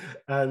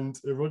 and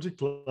Roger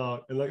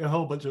Clark, and like a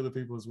whole bunch of other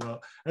people as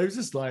well. And it was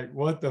just like,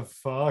 what the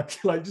fuck?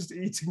 Like just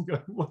eating,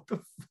 going, what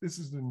the this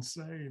is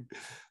insane.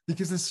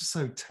 Because they're just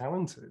so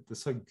talented, they're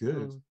so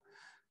good.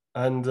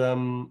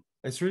 And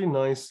it's really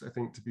nice, I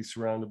think, to be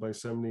surrounded by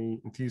so many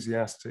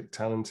enthusiastic,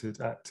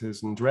 talented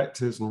actors and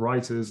directors and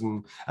writers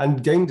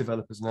and game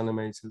developers and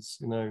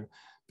animators, you know,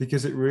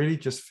 because it really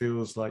just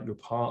feels like you're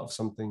part of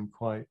something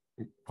quite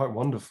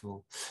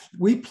wonderful.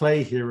 We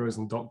play heroes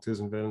and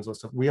doctors and villains and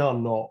stuff. We are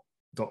not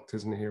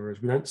doctors and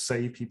heroes. We don't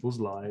save people's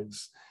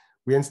lives.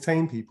 We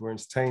entertain people, we're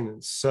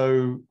entertainers.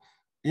 So,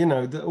 you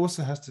know, that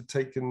also has to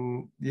take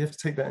in, you have to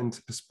take that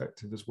into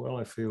perspective as well.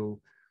 I feel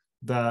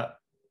that,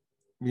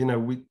 you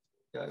know,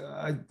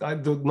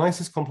 the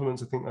nicest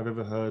compliments I think I've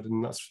ever heard,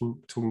 and that's from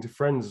talking to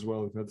friends as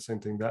well who've heard the same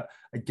thing, that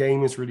a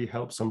game has really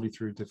helped somebody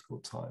through a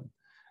difficult time.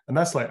 And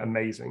that's like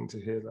amazing to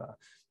hear that.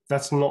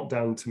 That's not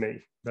down to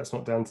me. That's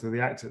not down to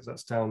the actors.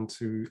 That's down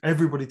to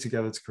everybody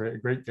together to create a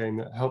great game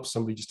that helps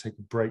somebody just take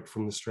a break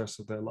from the stress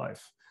of their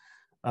life.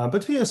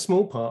 But to be a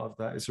small part of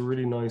that, it's a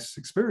really nice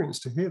experience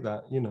to hear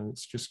that. You know,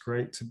 it's just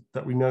great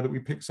that we know that we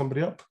pick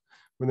somebody up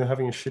when they're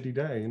having a shitty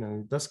day. You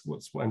know, that's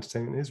what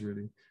entertainment is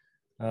really.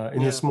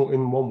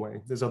 In one way.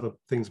 There's other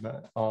things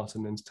about art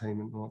and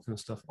entertainment and all that kind of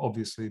stuff,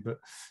 obviously, but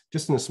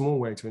just in a small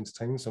way to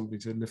entertain somebody,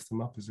 to lift them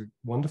up, is a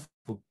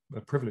wonderful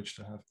privilege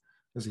to have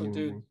as a human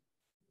being.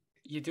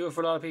 You do it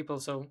for a lot of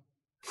people, so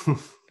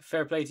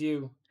fair play to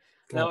you.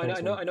 Now, thanks,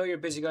 I know you're a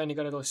busy guy and you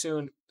got to go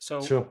soon.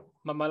 So sure.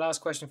 My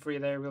last question for you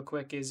there, real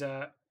quick, is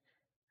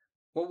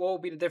what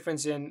would be the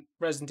difference in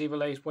Resident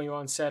Evil 8 when you're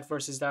on set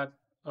versus that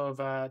of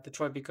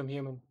Detroit Become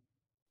Human?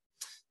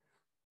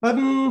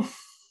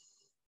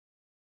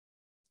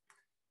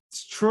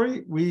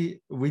 Detroit, we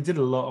did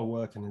a lot of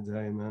work in a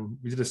day, man.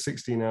 We did a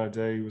 16-hour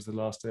day. Was the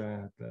last day I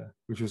had there,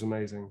 which was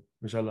amazing,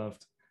 which I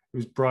loved. It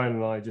was Brian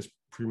and I just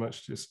pretty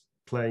much just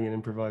playing and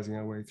improvising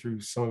our way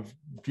through some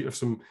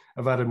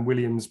of Adam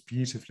Williams'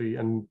 beautifully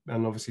and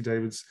obviously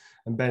David's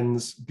and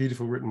Ben's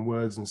beautiful written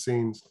words and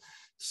scenes.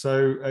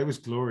 So it was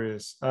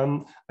glorious.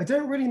 I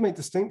don't really make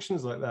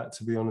distinctions like that,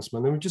 to be honest,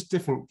 man. They were just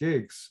different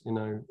gigs, you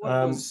know.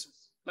 One was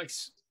like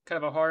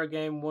kind of a horror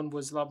game. One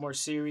was a lot more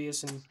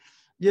serious and.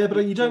 Yeah,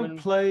 but you don't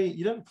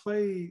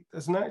play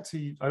as an actor.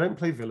 I don't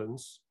play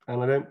villains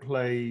and I don't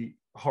play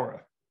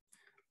horror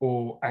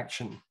or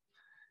action.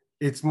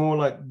 It's more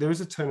like there is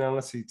a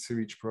tonality to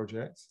each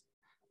project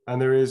and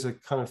there is a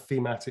kind of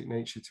thematic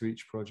nature to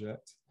each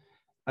project.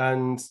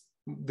 And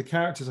the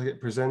characters I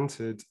get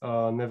presented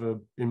are never,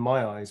 in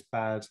my eyes,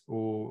 bad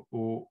or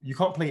you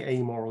can't play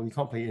amoral, you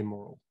can't play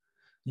immoral.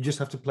 You just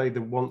have to play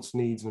the wants,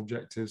 needs, and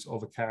objectives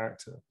of a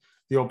character.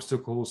 The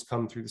obstacles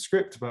come through the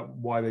script about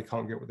why they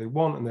can't get what they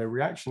want, and their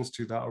reactions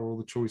to that are all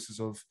the choices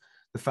of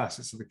the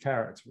facets of the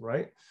character,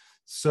 right?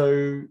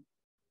 So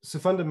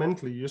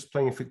fundamentally, you're just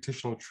playing a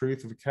fictional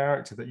truth of a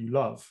character that you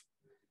love,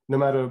 no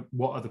matter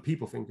what other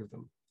people think of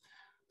them.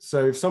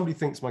 So if somebody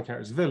thinks my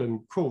character's a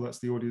villain, cool, that's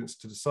the audience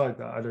to decide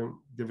that. I don't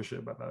give a shit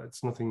about that.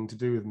 It's nothing to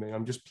do with me.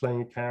 I'm just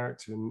playing a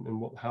character and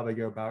how they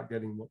go about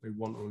getting what they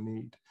want or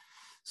need.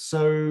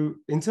 So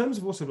in terms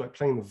of also like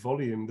playing the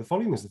volume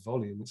is the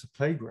volume. It's a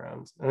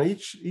playground, and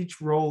each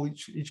role,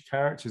 each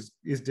character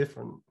is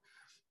different.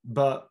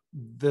 But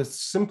the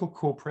simple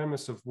core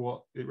premise of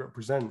what it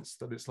represents,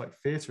 that it's like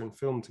theater and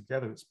film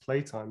together, it's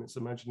playtime, it's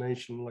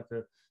imagination, like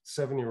a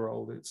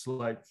 7-year-old. It's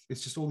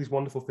just all these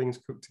wonderful things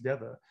cooked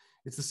together.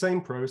 It's the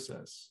same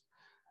process,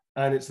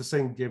 and it's the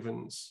same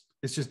givens.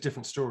 It's just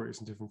different stories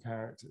and different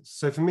characters.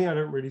 So for me, I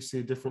don't really see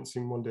a difference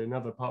in one day or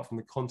another, apart from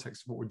the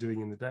context of what we're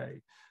doing in the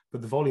day.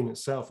 But the volume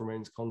itself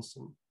remains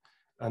constant.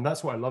 And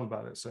that's what I love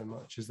about it so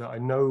much, is that I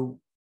know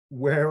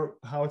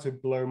how to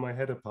blow my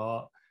head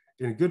apart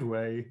in a good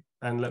way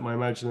and let my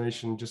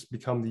imagination just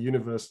become the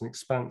universe and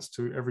expanse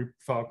to every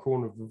far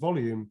corner of the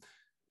volume.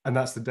 And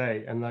that's the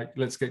day. And like,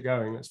 let's get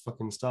going. Let's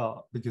fucking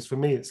start. Because for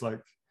me, it's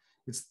like,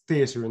 it's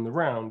theater in the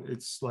round.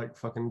 It's like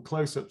fucking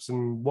close-ups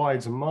and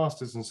wides and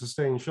masters and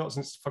sustained shots,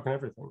 and it's fucking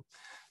everything.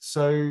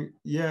 So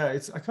yeah,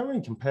 I can't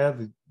really compare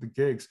the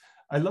gigs.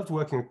 I loved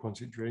working with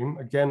Quantic Dream.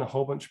 Again, a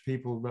whole bunch of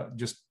people that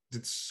just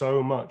did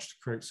so much to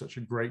create such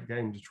a great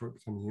game, Detroit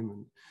Become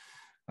Human.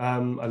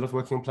 I loved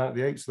working on Planet of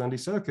the Apes with Andy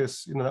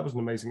Serkis. You know, that was an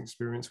amazing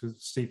experience with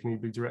Stephen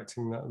Eagley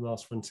directing that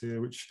Last Frontier,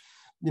 which,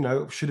 you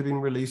know, should have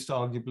been released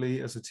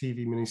arguably as a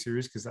TV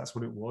miniseries, because that's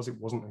what it was. It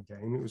wasn't a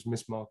game. It was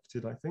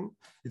mismarketed, I think.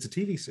 It's a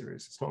TV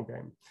series. It's not a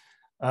game.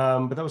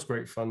 But that was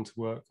great fun to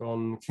work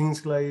on.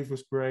 Kingsglaive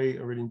was great.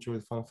 I really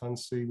enjoyed Final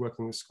Fantasy.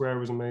 Working with Square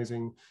was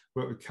amazing.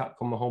 Worked with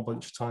Capcom a whole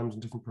bunch of times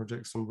on different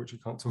projects, on which I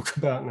can't talk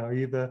about now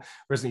either.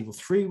 Resident Evil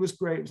 3 was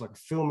great. It was like a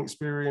film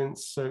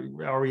experience. So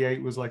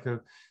RE8 was like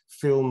a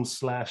film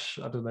 / I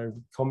don't know,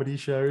 comedy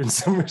show in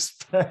some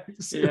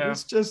respects. Yeah. It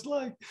was just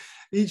like,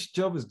 each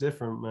job is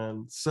different,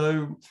 man.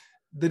 So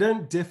they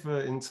don't differ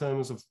in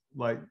terms of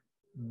like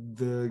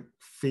the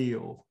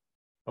feel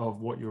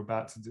of what you're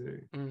about to do.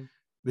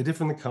 They're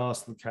different, the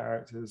cast, the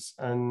characters,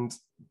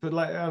 but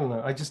like I don't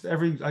know.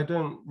 I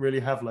don't really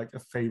have like a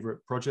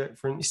favorite project,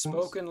 for instance.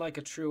 You've spoken like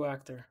a true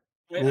actor.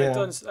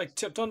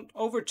 I've done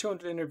over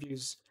 200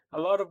 interviews, a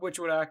lot of which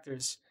were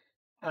actors,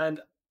 and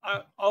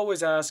I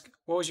always ask,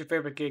 "What was your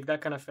favorite gig?"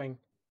 That kind of thing.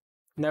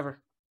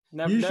 Never.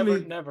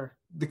 Never.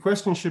 The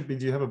question should be,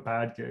 do you have a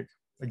bad gig,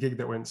 a gig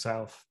that went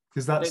south?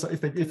 Because that's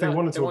if they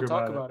want to talk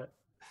about it.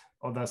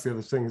 Oh, that's the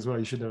other thing as well.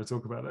 You should never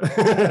talk about it.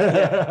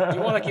 Yeah,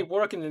 you want to keep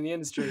working in the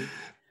industry.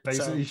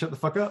 Basically, you shut the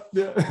fuck up.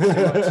 Yeah.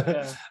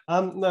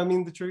 Yeah. No, I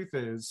mean, the truth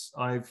is,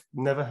 I've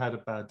never had a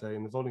bad day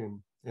in the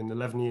volume in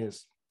 11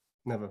 years.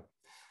 Never.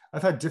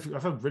 I've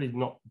had really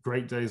not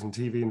great days on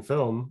TV and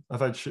film. I've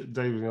had shit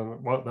days.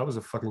 Well, that was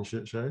a fucking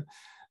shit show.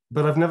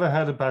 But I've never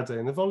had a bad day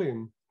in the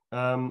volume.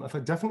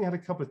 I've definitely had a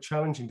couple of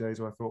challenging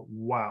days where I thought,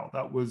 wow,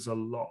 that was a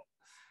lot.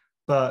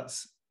 But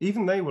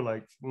even they were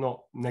like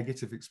not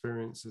negative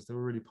experiences. They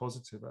were really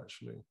positive,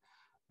 actually.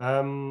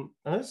 And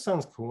it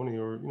sounds corny,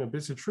 or but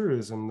it's a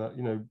truism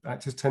that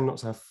actors tend not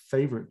to have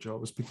favorite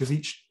jobs because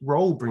each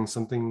role brings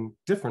something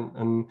different,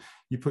 and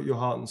you put your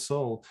heart and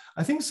soul.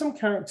 I think some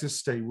characters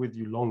stay with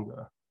you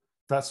longer.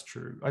 That's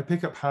true. I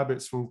pick up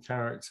habits from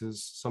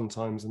characters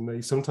sometimes, and they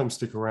sometimes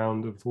stick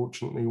around,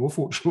 unfortunately or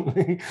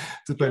fortunately,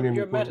 depending on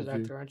your point of view. You're a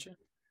method actor, aren't you?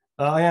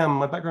 I am.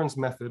 My background's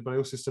method, but I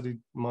also studied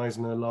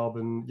Meisner,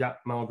 Laban, Yat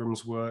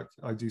Malgram's work.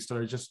 I've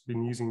just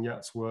been using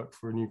Yat's work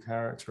for a new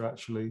character,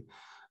 actually.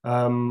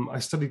 I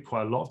studied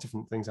quite a lot of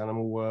different things: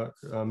 animal work,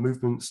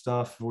 movement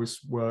stuff, voice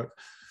work.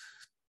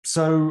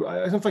 So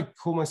I don't know if I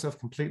call myself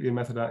completely a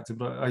method actor,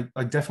 but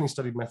I definitely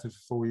studied method for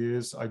 4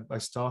 years. I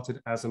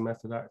started as a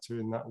method actor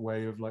in that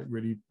way of like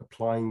really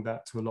applying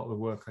that to a lot of the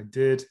work I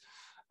did.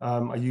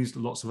 I used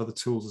lots of other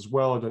tools as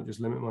well. I don't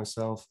just limit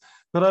myself,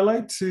 but I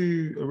like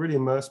to really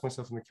immerse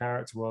myself in the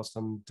character whilst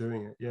I'm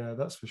doing it. Yeah,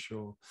 that's for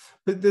sure.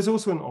 But there's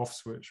also an off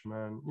switch,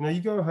 man.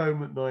 You go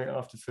home at night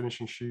after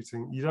finishing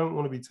shooting. You don't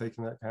want to be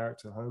taking that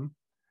character home.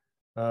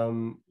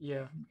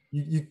 Yeah.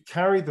 You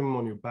carry them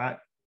on your back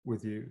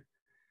with you.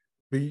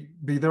 Be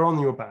they're on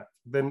your back.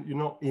 Then you're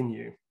not in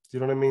you. Do you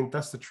know what I mean?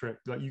 That's the trick.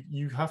 Like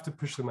you have to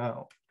push them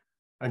out,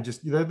 and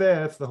just they're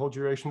there for the whole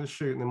duration of the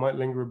shoot, and they might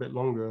linger a bit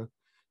longer.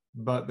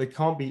 But they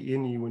can't be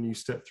in you when you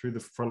step through the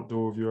front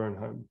door of your own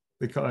home.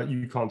 You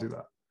can't do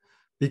that,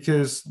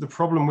 because the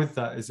problem with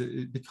that is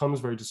it becomes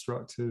very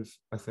destructive,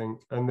 I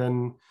think. And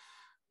then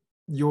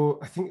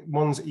I think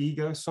one's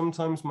ego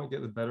sometimes might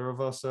get the better of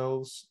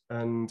ourselves,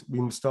 and we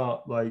might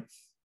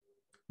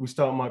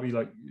be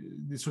like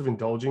sort of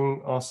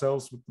indulging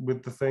ourselves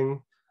with the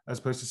thing, as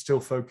opposed to still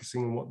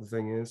focusing on what the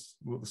thing is,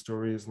 what the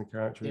story is and the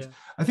character is.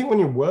 I think when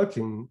you're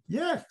working,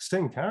 stay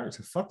in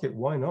character. Fuck it,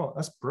 why not?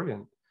 That's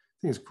brilliant.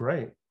 I think it's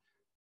great.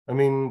 I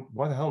mean,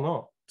 why the hell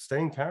not? Stay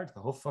in character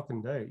the whole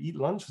fucking day. Eat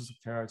lunch as a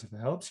character if it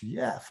helps you.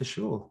 Yeah, for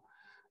sure.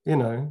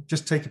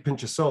 Just take a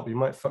pinch of salt. You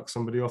might fuck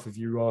somebody off if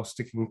you are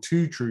sticking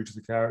too true to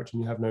the character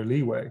and you have no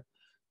leeway,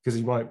 because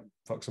you might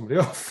fuck somebody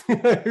off.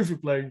 If you're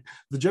playing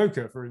the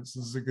Joker, for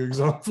instance, is a good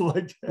example,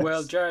 I guess.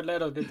 Well, Jared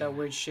Leto did that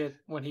weird shit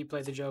when he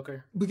played the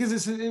Joker.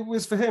 Because it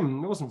was for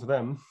him. It wasn't for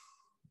them.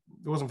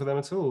 It wasn't for them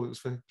at all. It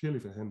was purely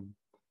for him.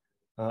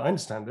 I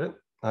understand it.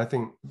 I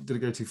think, did it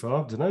go too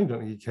far? I don't know. I don't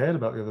think he cared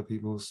about the other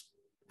people's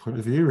point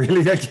of view,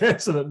 really, I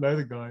guess. I don't know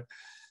the guy.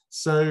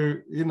 So,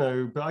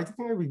 but I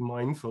think I'd be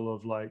mindful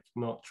of like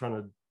not trying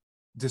to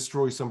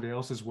destroy somebody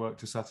else's work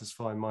to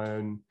satisfy my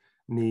own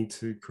need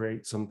to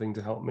create something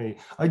to help me.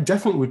 I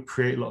definitely would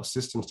create a lot of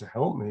systems to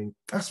help me,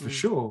 that's for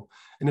sure.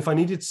 And if I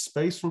needed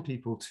space from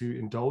people to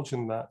indulge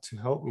in that to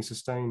help me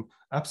sustain,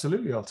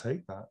 absolutely, I'll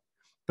take that.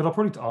 But I'll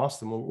probably ask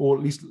them, or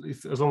at least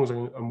as long as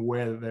I'm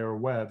aware that they're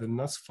aware, then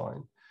that's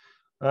fine.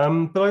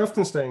 But I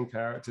often stay in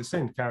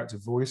character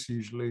voice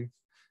usually,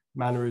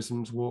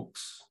 mannerisms,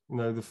 walks,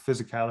 the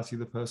physicality of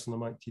the person I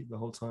might keep the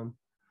whole time.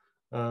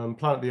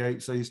 Planet of the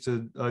Apes, I used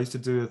to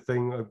do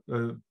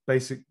a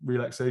basic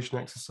relaxation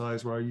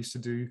exercise where I used to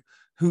do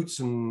hoots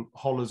and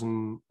hollers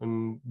and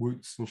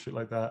woots and shit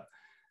like that.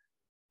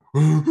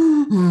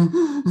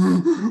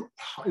 And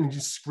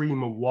just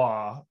scream a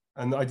wah.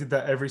 And I did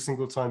that every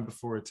single time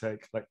before a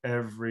take, like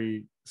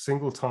every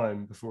single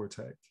time before a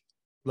take.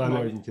 I'm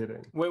not even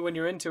kidding. When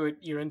you're into it,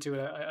 you're into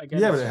it. I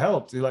guess. Yeah, but it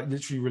helped. It like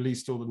literally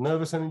released all the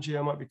nervous energy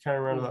I might be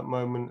carrying around at that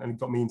moment, and it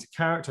got me into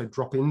character. I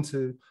drop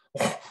into.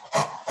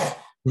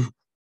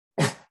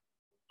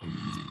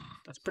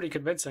 That's pretty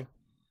convincing.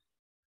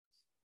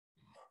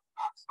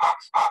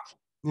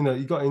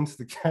 You got into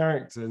the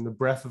character and the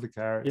breath of the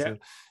character.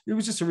 Yeah. It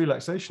was just a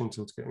relaxation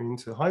tool to get me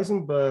into.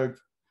 Heisenberg,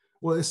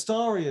 well,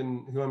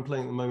 Astarion, who I'm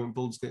playing at the moment,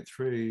 Baldur's Gate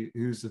 3,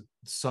 who's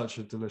such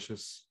a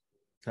delicious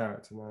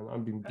character, man.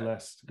 I'm being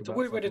blessed. It's a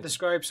weird way to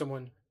describe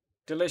someone.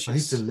 Delicious. Oh,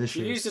 he's delicious.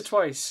 You used it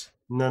twice.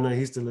 No,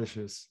 he's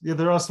delicious. Yeah,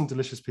 there are some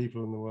delicious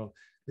people in the world,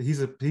 but he's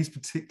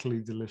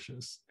particularly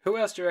delicious. Who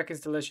else do you reckon is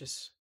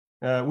delicious?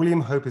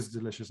 William Hope is a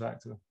delicious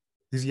actor.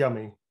 He's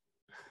yummy.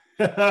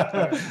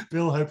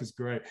 Bill Hope is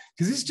great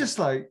because you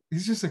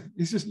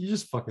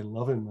just fucking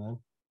love him, man.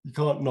 You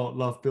can't not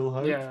love Bill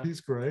Hope. Yeah.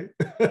 He's great.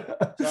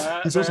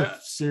 So, He's also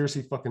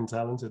seriously fucking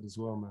talented as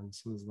well, man.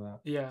 So there's that.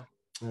 yeah.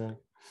 Yeah.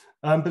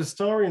 But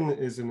Astarion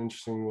is an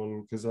interesting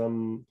one because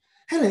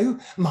hello,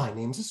 my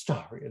name's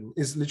Astarion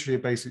is literally a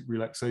basic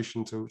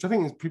relaxation tool, which I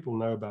think people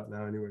know about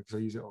now anyway, because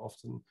I use it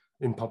often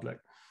in public.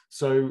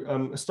 So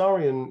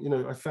Astarion, you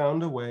know, I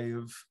found a way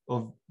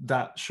of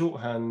that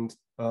shorthand.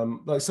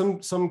 Like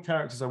some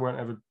characters I won't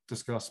ever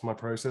discuss my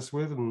process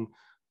with, and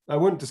I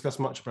won't discuss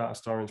much about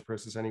Astarion's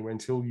process anyway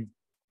until you've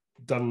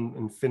done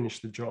and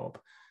finished the job.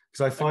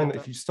 Because I find that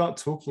if you start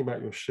talking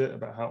about your shit,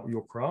 about how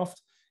your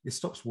craft, it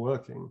stops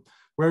working.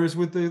 Whereas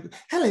with the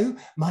hello,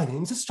 my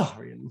name's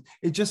Astarion,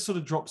 it just sort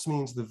of drops me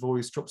into the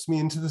voice, drops me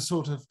into the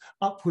sort of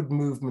upward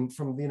movement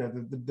from, you know,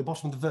 the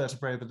bottom of the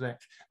vertebrae of the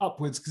neck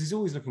upwards, because he's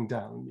always looking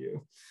down on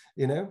you,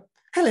 you know.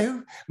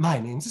 Hello, my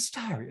name's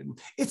Astarion.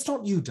 It's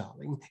not you,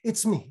 darling.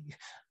 It's me.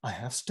 I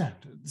have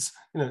standards.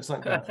 You know, it's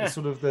like that. It's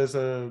sort of there's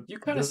a. You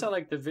kind of sound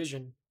like the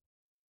Vision.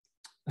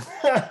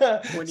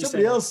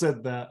 Somebody else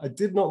said that. I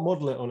did not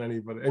model it on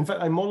anybody. In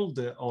fact, I modeled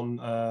it on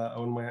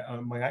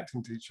my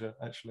acting teacher,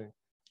 actually.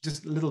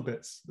 Just little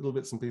bits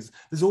and pieces.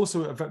 There's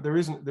also in fact there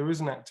is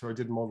an actor I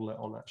did model it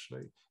on,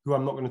 actually, who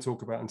I'm not going to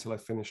talk about until I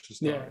finish the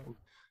story.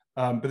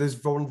 Yeah. But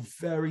there's one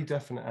very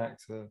definite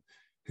actor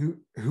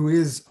who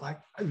is like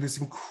this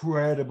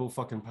incredible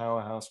fucking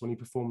powerhouse when he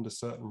performed a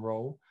certain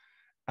role,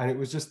 and it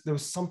was just, there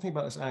was something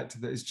about this actor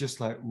that is just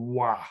like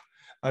wow.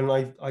 And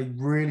I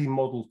really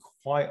modeled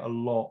quite a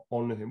lot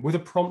on him with a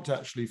prompt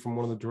actually from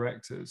one of the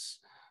directors,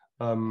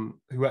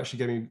 who actually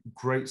gave me a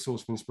great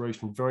source of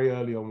inspiration very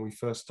early on when we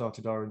first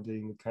started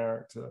R&Ding the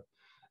character.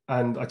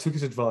 And I took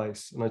his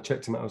advice and I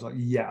checked him out. I was like,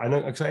 yeah, I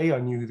know. Because A, I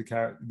knew who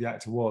the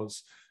actor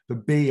was,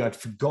 but B, I'd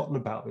forgotten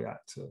about the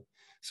actor.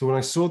 So when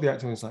I saw the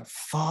actor, I was like,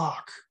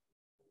 fuck,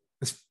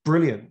 it's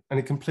brilliant. And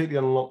it completely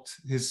unlocked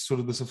his sort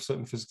of this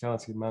certain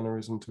physicality and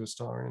mannerism to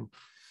Astarion.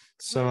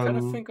 So I kind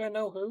of think I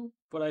know who,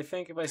 but I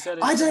think if I said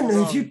it, I don't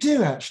know if you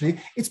do actually.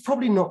 It's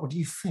probably not what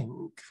you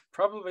think.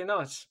 Probably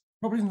not.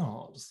 Probably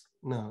not.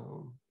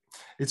 No,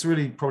 it's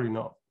really probably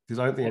not, because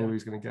I don't think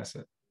anybody's going to guess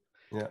it.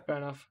 Yeah. Fair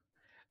enough.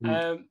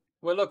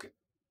 Well, look,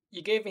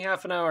 you gave me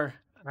half an hour,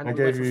 and I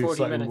gave you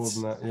 40 minutes.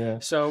 More than that. Yeah.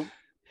 So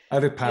I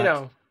had a pack. You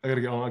know, I got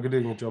to get on. I'm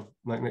doing a job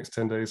like next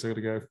 10 days. So I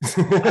got to go.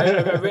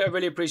 I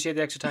really appreciate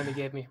the extra time you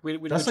gave me.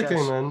 That's okay,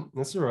 man.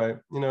 That's all right.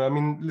 You know, I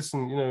mean,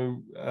 listen. You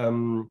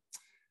know,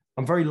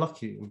 I'm very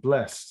lucky and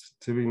blessed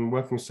to be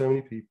working with so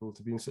many people,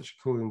 to be in such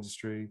a cool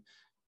industry,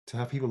 to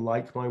have people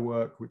like my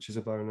work, which is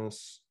a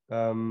bonus.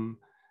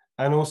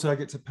 And also I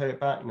get to pay it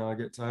back now. I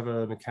get to have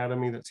an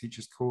academy that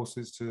teaches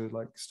courses to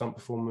like stunt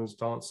performers,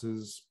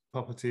 dancers,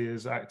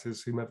 puppeteers,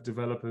 actors, whomever,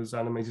 developers,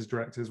 animators,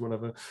 directors,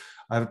 whatever.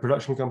 I have a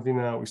production company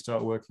now we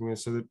start working with.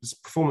 So this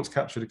Performance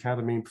Captured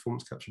Academy and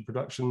Performance Captured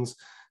Productions.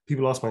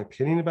 People ask my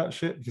opinion about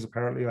shit, because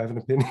apparently I have an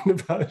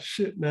opinion about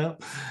shit now.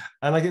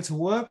 And I get to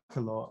work a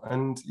lot.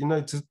 And, you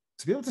know, to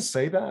be able to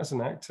say that as an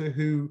actor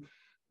who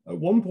at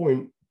one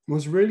point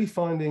was really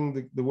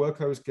finding the work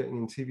I was getting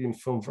in TV and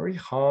film very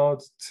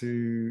hard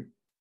to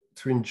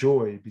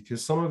enjoy,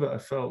 because some of it I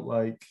felt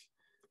like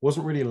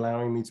wasn't really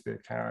allowing me to be a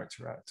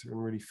character actor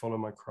and really follow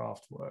my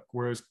craft work.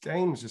 Whereas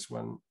games just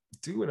went,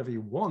 do whatever you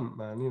want,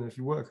 man. You know, if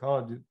you work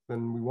hard,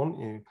 then we want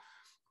you.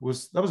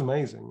 That was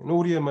amazing. And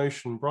Audio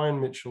Motion,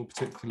 Brian Mitchell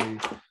particularly,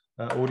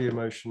 Audio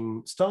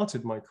Motion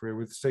started my career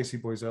with Stacey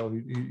Boisel,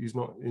 who's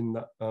not in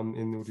that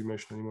in Audio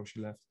Motion anymore.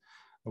 She left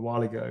a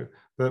while ago.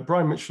 But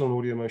Brian Mitchell and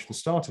Audio Motion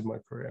started my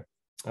career.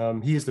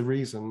 He is the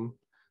reason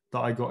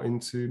that I got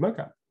into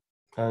mocap.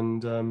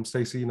 And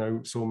Stacey, you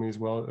know, saw me as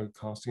well at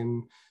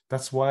casting.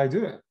 That's why I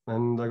do it.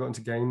 And I got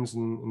into games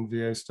and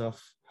VO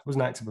stuff. I was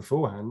an actor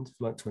beforehand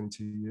for like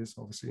 22 years,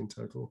 obviously in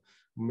total,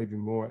 maybe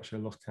more actually.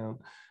 I lost count.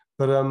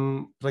 But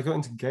I got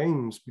into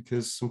games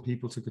because some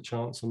people took a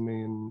chance on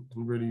me and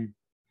really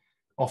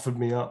offered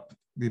me up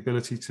the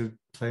ability to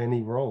play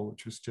any role,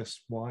 which was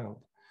just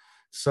wild.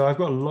 So I've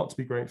got a lot to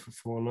be grateful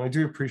for, and I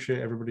do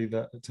appreciate everybody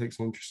that takes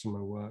an interest in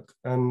my work.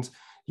 And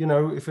you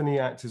know, if any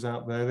actors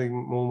out there, they're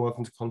more than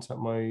welcome to contact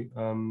my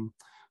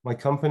my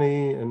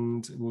company,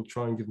 and we'll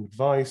try and give them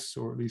advice,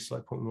 or at least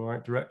like point them in the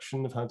right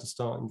direction of how to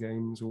start in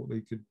games, or what they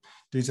could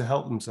do to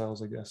help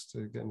themselves, I guess,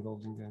 to get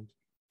involved in games.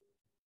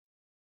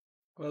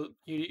 Well,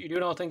 you're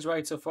doing all things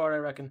right so far, I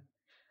reckon.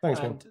 Thanks,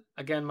 and man.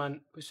 Again,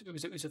 man, it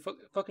was a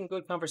fucking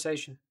good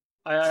conversation.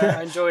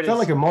 I enjoyed it. Felt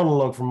like a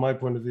monologue from my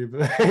point of view,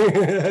 but I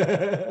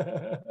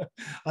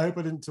hope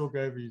I didn't talk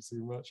over you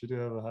too much. You do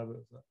have a habit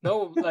of that.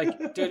 No,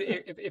 like, dude,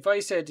 if I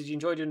said, "Did you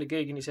enjoy doing the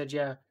gig?" and you said,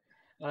 "Yeah,"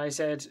 and I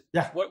said,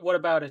 "Yeah," what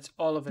about it?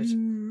 All of it.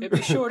 It'd be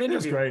a short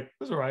interview. It was great. It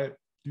was all right.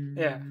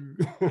 Yeah,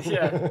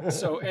 yeah.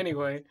 So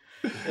anyway,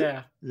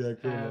 yeah. Yeah,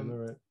 cool. All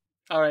right.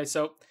 All right.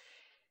 So,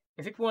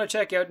 if people want to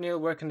check out Neil,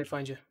 where can they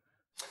find you?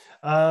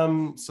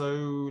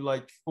 So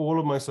like all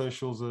of my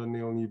socials are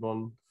Neil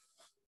Newbon.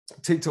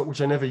 TikTok,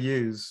 which I never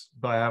use,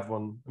 but I have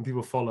one and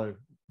people follow,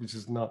 which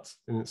is nuts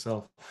in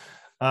itself.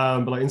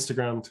 But like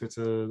Instagram,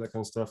 Twitter, that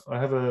kind of stuff. I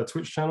have a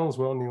Twitch channel as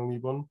well, Neil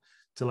Newbon.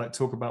 to like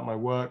talk about my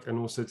work and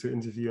also to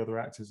interview other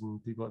actors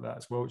and people like that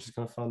as well, which is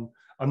kind of fun.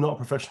 I'm not a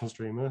professional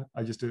streamer.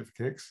 I just do it for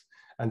kicks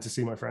and to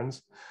see my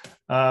friends.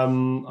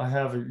 I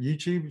have a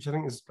YouTube, which I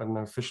think is, I don't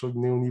know, official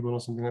Neil Newborn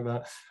or something like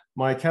that.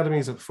 My academy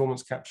is at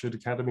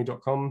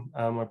performancecapturedacademy.com.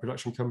 My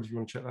production company, if you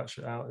want to check that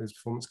shit out, is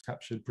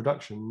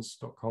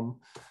performancecapturedproductions.com.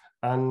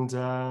 And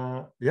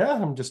yeah,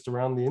 I'm just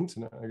around the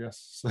internet, I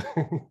guess.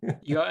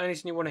 You got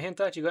anything you want to hint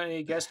at? You got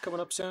any guests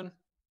coming up soon?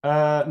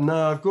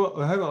 No, I've got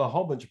a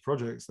whole bunch of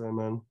projects there,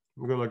 man.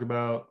 I've got like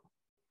about,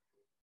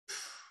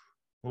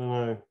 I don't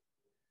know,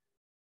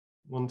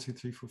 1, 2,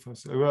 3, 4, 5,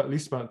 6, at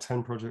least about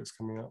 10 projects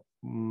coming up.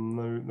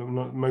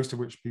 Not most of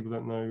which people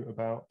don't know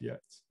about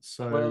yet.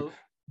 So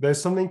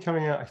there's something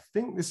coming out, I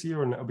think this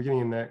year or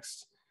beginning of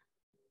next.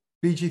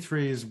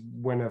 BG3 is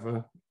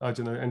whenever, I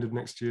don't know, end of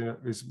next year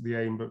is the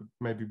aim, but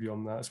maybe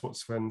beyond that. That's what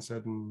Sven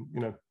said. And, you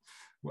know,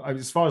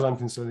 as far as I'm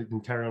concerned, it can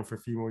carry on for a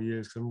few more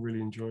years because I'm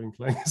really enjoying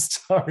playing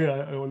Astari.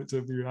 I want it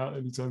to be out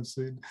anytime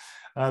soon.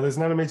 There's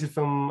an animated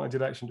film I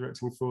did action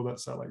directing for.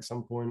 That's at like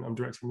some point. I'm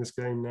directing this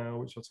game now,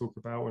 which I'll talk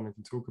about when I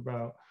can talk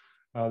about.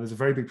 There's a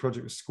very big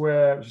project with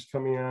Square, which is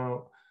coming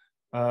out.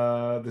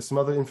 There's some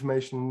other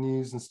information,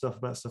 news and stuff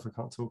about stuff I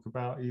can't talk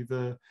about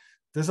either.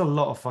 There's a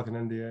lot of fucking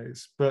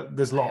NDAs, but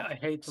there's a lot. I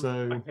hate them.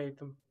 So, I hate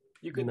them.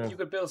 You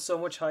could build so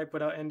much hype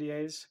without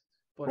NDAs.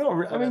 But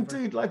no, I mean,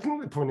 dude, like, I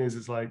think the point is,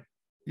 it's like,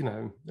 you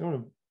know, they don't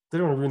want to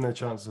ruin their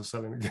chances of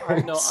selling the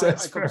game. No,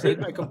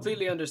 I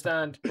completely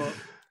understand, but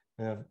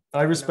yeah,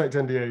 I respect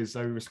NDAs.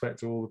 I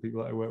respect all the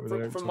people that I work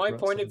with. From my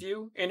point of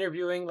view,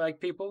 interviewing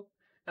like people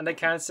and they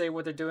can't say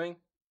what they're doing,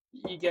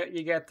 you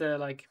get the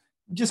like.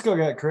 You just gotta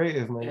get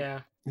creative, mate.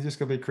 Yeah, you just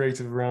gotta be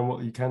creative around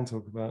what you can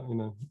talk about. You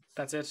know,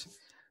 that's it.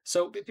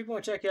 So if people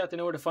want to check you out, they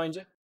know where to find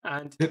you.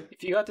 And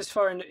if you got this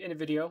far in the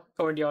video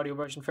or in the audio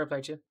version, fair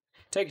play to you.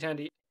 Take it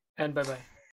handy and bye bye.